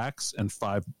 racks and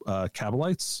 5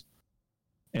 Cabalites,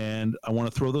 and I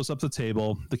want to throw those up the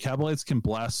table. The Cabalites can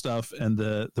blast stuff, and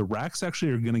the racks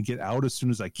actually are going to get out as soon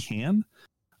as I can,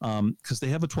 because they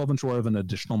have a 12-inch aura of an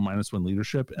additional -1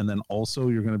 leadership, and then also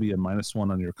you're going to be a -1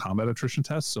 on your combat attrition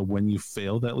test. So when you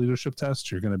fail that leadership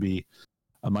test, you're going to be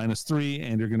a -3,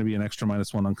 and you're going to be an extra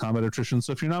 -1 on combat attrition.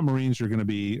 So if you're not Marines, you're going to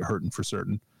be hurting for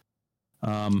certain.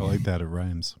 I like that. It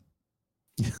rhymes.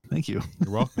 Thank you.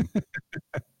 You're welcome.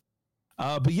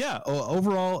 But yeah,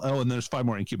 overall, and there's 5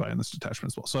 more Incubi in this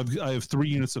detachment as well. So I have 3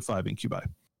 units of 5 Incubi.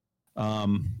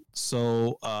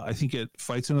 So I think it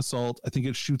fights an assault. I think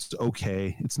it shoots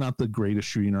okay. It's not the greatest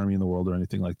shooting army in the world or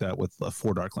anything like that with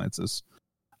 4 Dark Lances.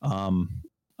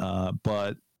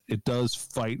 But it does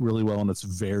fight really well, and it's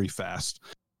very fast.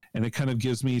 And it kind of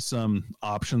gives me some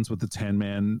options with the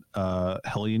 10-man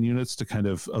Hellion units to kind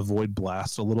of avoid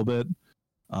blast a little bit.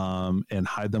 And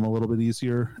hide them a little bit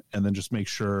easier, and then just make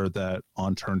sure that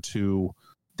on turn 2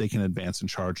 they can advance and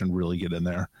charge and really get in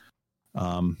there.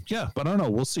 But I don't know.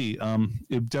 We'll see.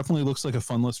 It definitely looks like a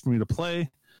fun list for me to play.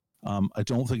 I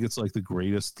don't think it's like the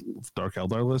greatest Dark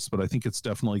Eldar list, but I think it's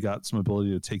definitely got some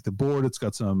ability to take the board. It's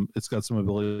got some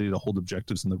ability to hold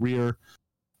objectives in the rear.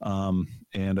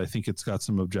 And I think it's got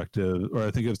some objective, or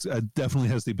I think it definitely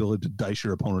has the ability to dice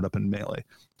your opponent up in melee,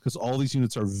 because all these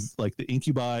units are like the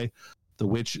Incubi, the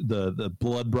Witch, the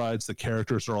Blood Brides, the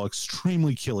characters are all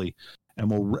extremely killy and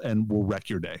will wreck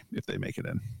your day if they make it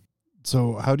in.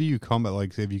 So how do you combat,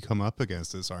 like if you come up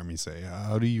against this army, say,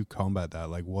 how do you combat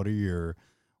that? Like what are your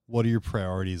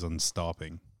priorities on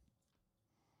stopping?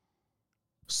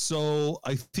 So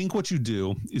I think what you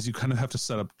do is you kind of have to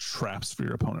set up traps for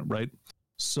your opponent, right?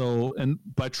 So, and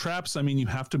by traps, I mean you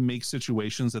have to make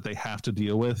situations that they have to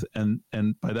deal with, and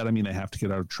by that I mean they have to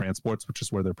get out of transports, which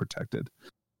is where they're protected.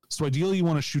 So ideally, you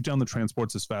want to shoot down the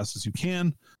transports as fast as you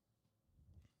can,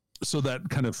 so that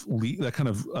kind of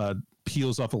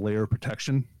peels off a layer of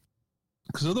protection.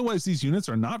 Because otherwise, these units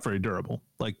are not very durable.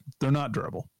 Like they're not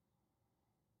durable.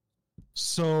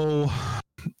 So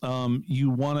you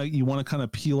want to kind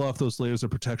of peel off those layers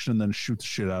of protection and then shoot the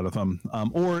shit out of them.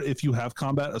 Or if you have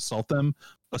combat, assault them,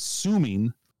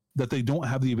 assuming that they don't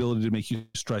have the ability to make you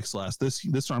strikes last.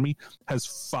 This army has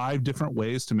 5 different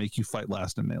ways to make you fight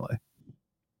last in melee.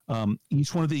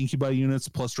 Each one of the Incubi units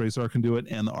plus Drazhar can do it,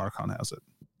 and the Archon has it.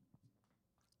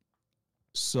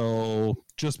 So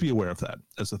just be aware of that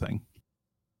as a thing.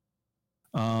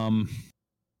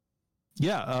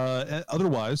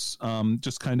 Otherwise,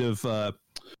 just kind of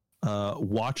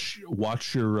watch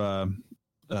your.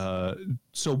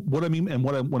 So what I mean, and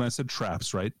when I said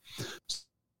traps, right?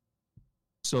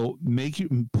 So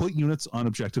put units on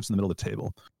objectives in the middle of the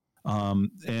table,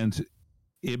 and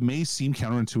it may seem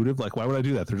counterintuitive. Like, why would I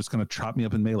do that? They're just going to chop me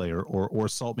up in melee or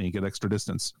assault me and get extra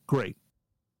distance. Great.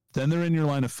 Then they're in your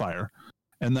line of fire.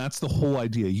 And that's the whole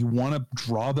idea. You want to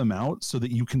draw them out so that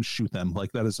you can shoot them.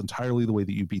 Like, that is entirely the way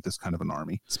that you beat this kind of an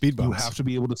army. Speed bumps. You have to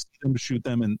be able to see them to shoot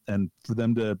them and for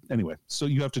them to... Anyway, so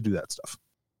you have to do that stuff.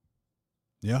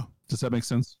 Yeah. Does that make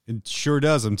sense? It sure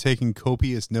does. I'm taking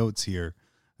copious notes here.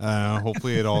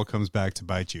 Hopefully it all comes back to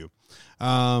bite you.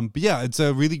 But yeah, it's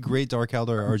a really great Dark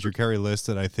Eldar Ardrakari list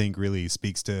that I think really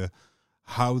speaks to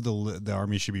how the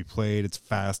army should be played. It's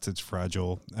fast, it's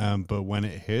fragile, but when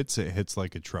it hits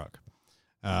like a truck.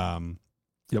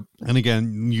 Yep. And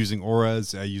again, using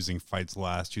auras, using fights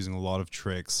last, using a lot of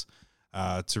tricks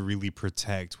to really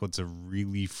protect what's a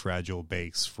really fragile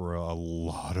base for a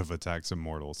lot of attacks and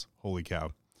mortals. Holy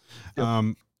cow.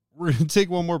 Yep. We're going to take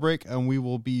one more break and we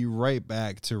will be right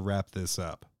back to wrap this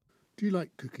up. Do you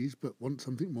like cookies but want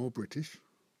something more British?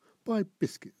 Buy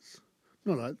biscuits.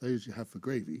 Not like those you have for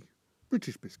gravy.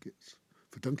 British biscuits.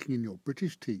 For dunking in your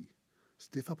British tea.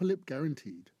 Stiff upper lip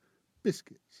guaranteed.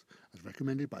 Biscuits, as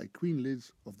recommended by Queen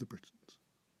Liz of the Britons.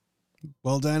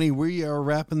 Well, Danny, we are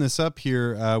wrapping this up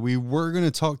here. We were going to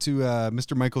talk to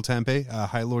Mr. Michael Tempe,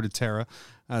 High Lord of Terra,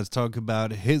 to talk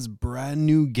about his brand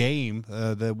new game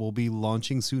that will be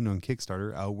launching soon on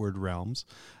Kickstarter, Outward Realms.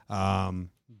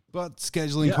 But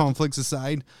scheduling conflicts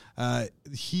aside,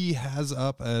 he has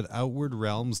up at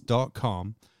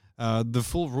outwardrealms.com the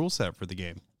full rule set for the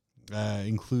game,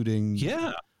 including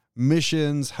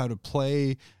missions, how to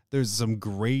play. There's some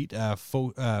great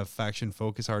faction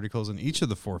focus articles in each of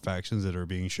the 4 factions that are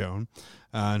being shown.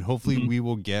 And hopefully we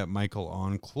will get Michael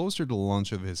on closer to the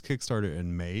launch of his Kickstarter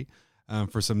in May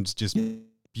for some just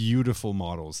beautiful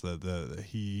models that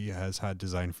he has had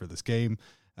designed for this game.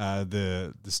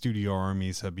 The studio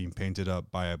armies have been painted up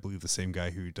by, I believe, the same guy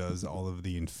who does all of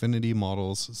the Infinity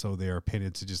models. So they are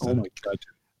painted to just an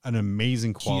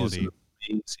amazing quality.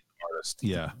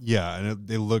 Yeah, and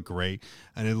they look great,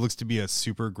 and it looks to be a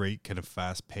super great kind of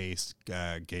fast-paced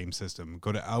game system.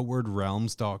 Go to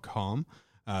outwardrealms.com,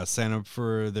 sign up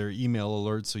for their email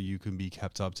alerts so you can be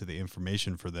kept up to the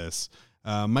information for this.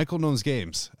 Michael knows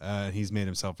games. He's made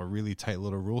himself a really tight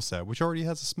little rule set, which already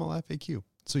has a small FAQ,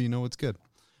 so you know it's good.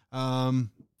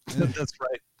 That's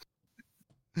right.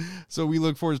 So we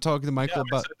look forward to talking to Michael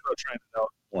about trying to know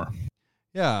more.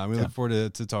 Yeah, we look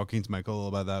forward to talking to Michael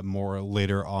about that more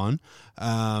later on.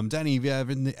 Danny, if you have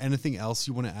anything else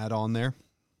you want to add on there?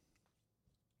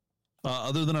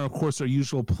 Other than, of course, our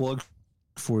usual plug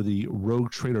for the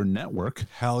Rogue Trader Network.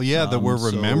 Hell yeah, that we're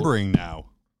remembering now.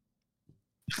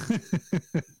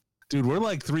 Dude, we're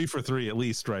like 3 for 3 at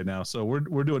least right now, so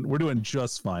we're doing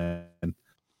just fine.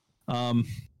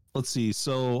 Let's see.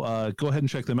 So go ahead and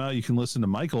check them out. You can listen to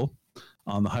Michael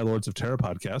on the High Lords of Terra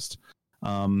podcast.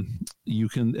 You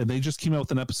can, and they just came out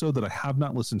with an episode that I have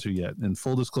not listened to yet, in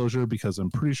full disclosure, because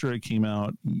I'm pretty sure it came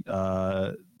out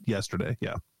yesterday.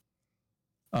 Yeah.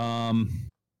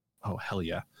 Oh, hell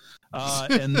yeah.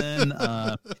 And then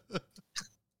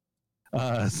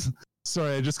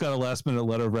sorry, I just got a last minute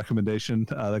letter of recommendation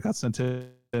that got sent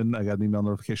in. I got an email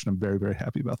notification. I'm very, very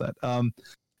happy about that.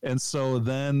 And so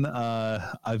then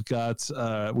we've got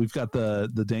the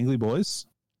Dangly Boys.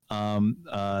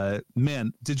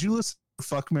 Man, did you listen to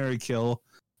Fuck, Marry, Kill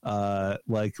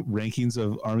like rankings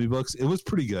of army books? It was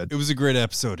pretty good. It was a great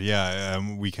episode. Yeah.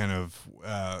 We kind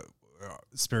of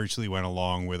spiritually went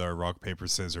along with our rock, paper,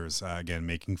 scissors, again,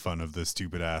 making fun of the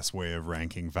stupid ass way of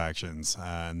ranking factions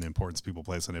and the importance people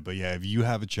place on it. But yeah, if you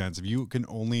have a chance, if you can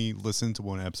only listen to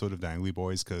one episode of Dangly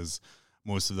Boys, because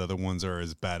most of the other ones are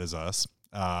as bad as us,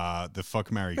 the Fuck,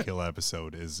 Marry, Kill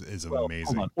episode is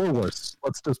amazing. Hold on. Or worse.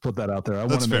 Let's just put that out there. I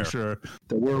want to make sure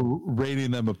that we're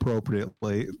rating them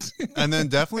appropriately. And then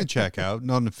definitely check out,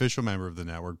 not an official member of the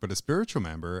network, but a spiritual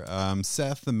member,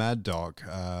 Seth the Mad Dog,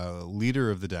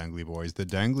 leader of the Dangly Boys, the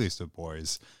Dangliest of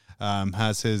Boys,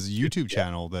 has his YouTube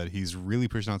channel that he's really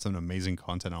pushing out some amazing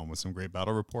content on, with some great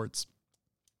battle reports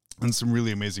and some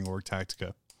really amazing org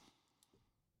tactica.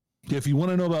 If you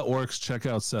want to know about orcs, check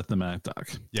out Seth the Mad Dog.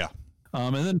 Yeah.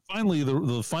 And then finally,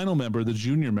 the final member, the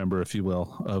junior member, if you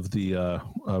will, of the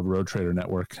Rogue Trader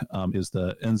Network is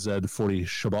the NZ40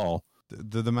 Shabal.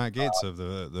 The Matt Gates of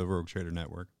the Rogue Trader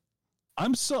Network.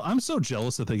 I'm so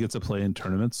jealous that they get to play in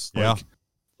tournaments.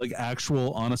 like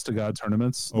actual honest to God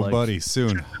tournaments. Oh, like, buddy,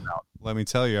 soon. Let me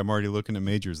tell you, I'm already looking at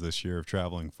majors this year of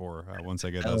traveling for once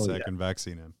I get that second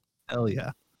vaccine in. Hell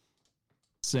yeah.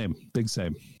 Same. Big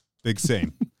same. Big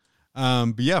same.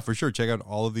 But yeah, for sure. Check out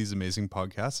all of these amazing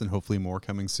podcasts and hopefully more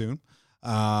coming soon.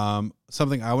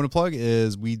 Something I want to plug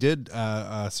is we did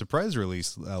a surprise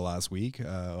release last week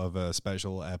of a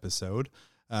special episode.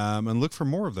 And look for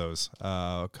more of those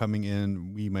coming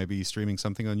in. We might be streaming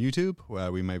something on YouTube.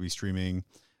 We might be streaming.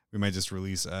 We might just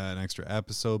release an extra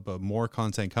episode, but more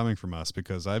content coming from us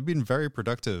because I've been very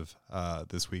productive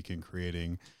this week in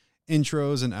creating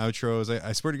intros and outros.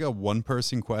 I swear to God, one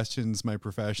person questions my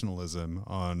professionalism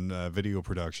on video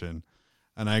production,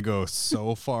 and I go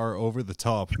so far over the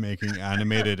top making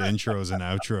animated intros and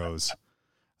outros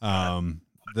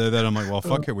that I'm like, well,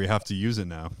 fuck it, we have to use it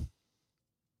now.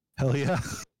 Hell yeah.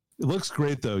 It looks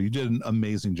great, though. You did an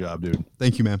amazing job, dude.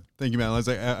 Thank you, man. Thank you, man. I was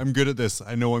like, I'm good at this.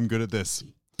 I know I'm good at this.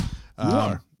 You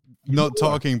are. Not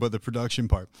talking, but the production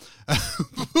part.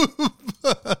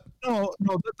 No,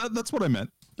 that's what I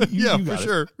meant. Yeah, for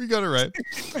sure. We got it right.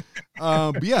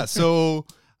 But yeah, so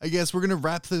I guess we're going to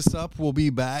wrap this up. We'll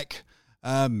be back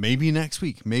maybe next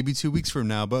week, maybe 2 weeks from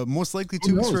now, but most likely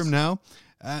 2 weeks from now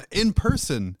in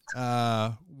person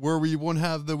where we won't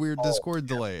have the weird Discord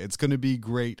delay. It's going to be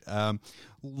great.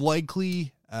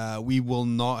 Likely we will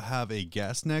not have a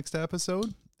guest next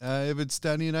episode. If it's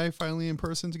Danny and I finally in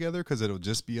person together, because it'll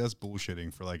just be us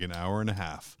bullshitting for like an hour and a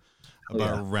half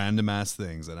about random ass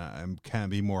things, and I can't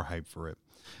be more hyped for it.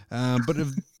 But if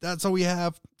that's all we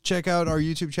have, check out our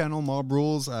YouTube channel, Mob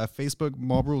Rules, Facebook,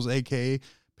 Mob Rules AK,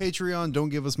 Patreon. Don't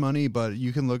give us money, but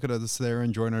you can look at us there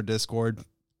and join our Discord.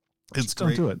 It's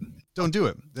great. Don't do it. Don't do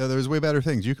it. There's way better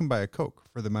things. You can buy a Coke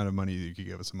for the amount of money that you could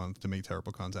give us a month to make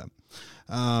terrible content.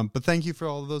 But thank you for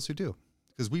all of those who do,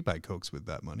 because we buy Cokes with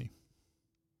that money.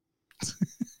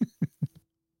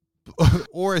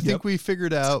 Or I think we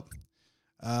figured out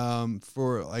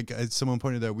for like someone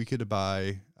pointed out we could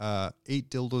buy 8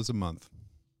 dildos a month.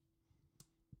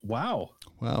 Wow.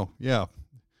 Yeah.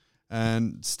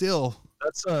 And still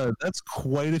that's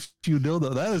quite a few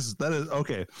dildo. That is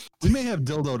okay. We may have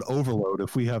dildo overload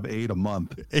if we have 8 a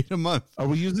month. 8 a month. Are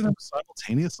we using them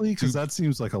simultaneously? Because that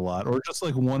seems like a lot. Or just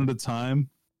like one at a time.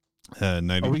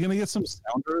 90, are we gonna get some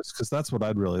sounders? Because that's what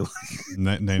I'd really like.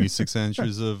 96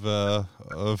 inches of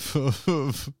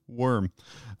worm.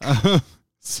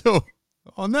 So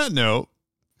on that note,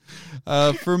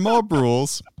 for Mob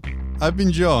Rules, I've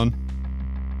been John.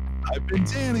 I've been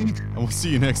Danny. And we'll see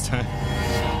you next time.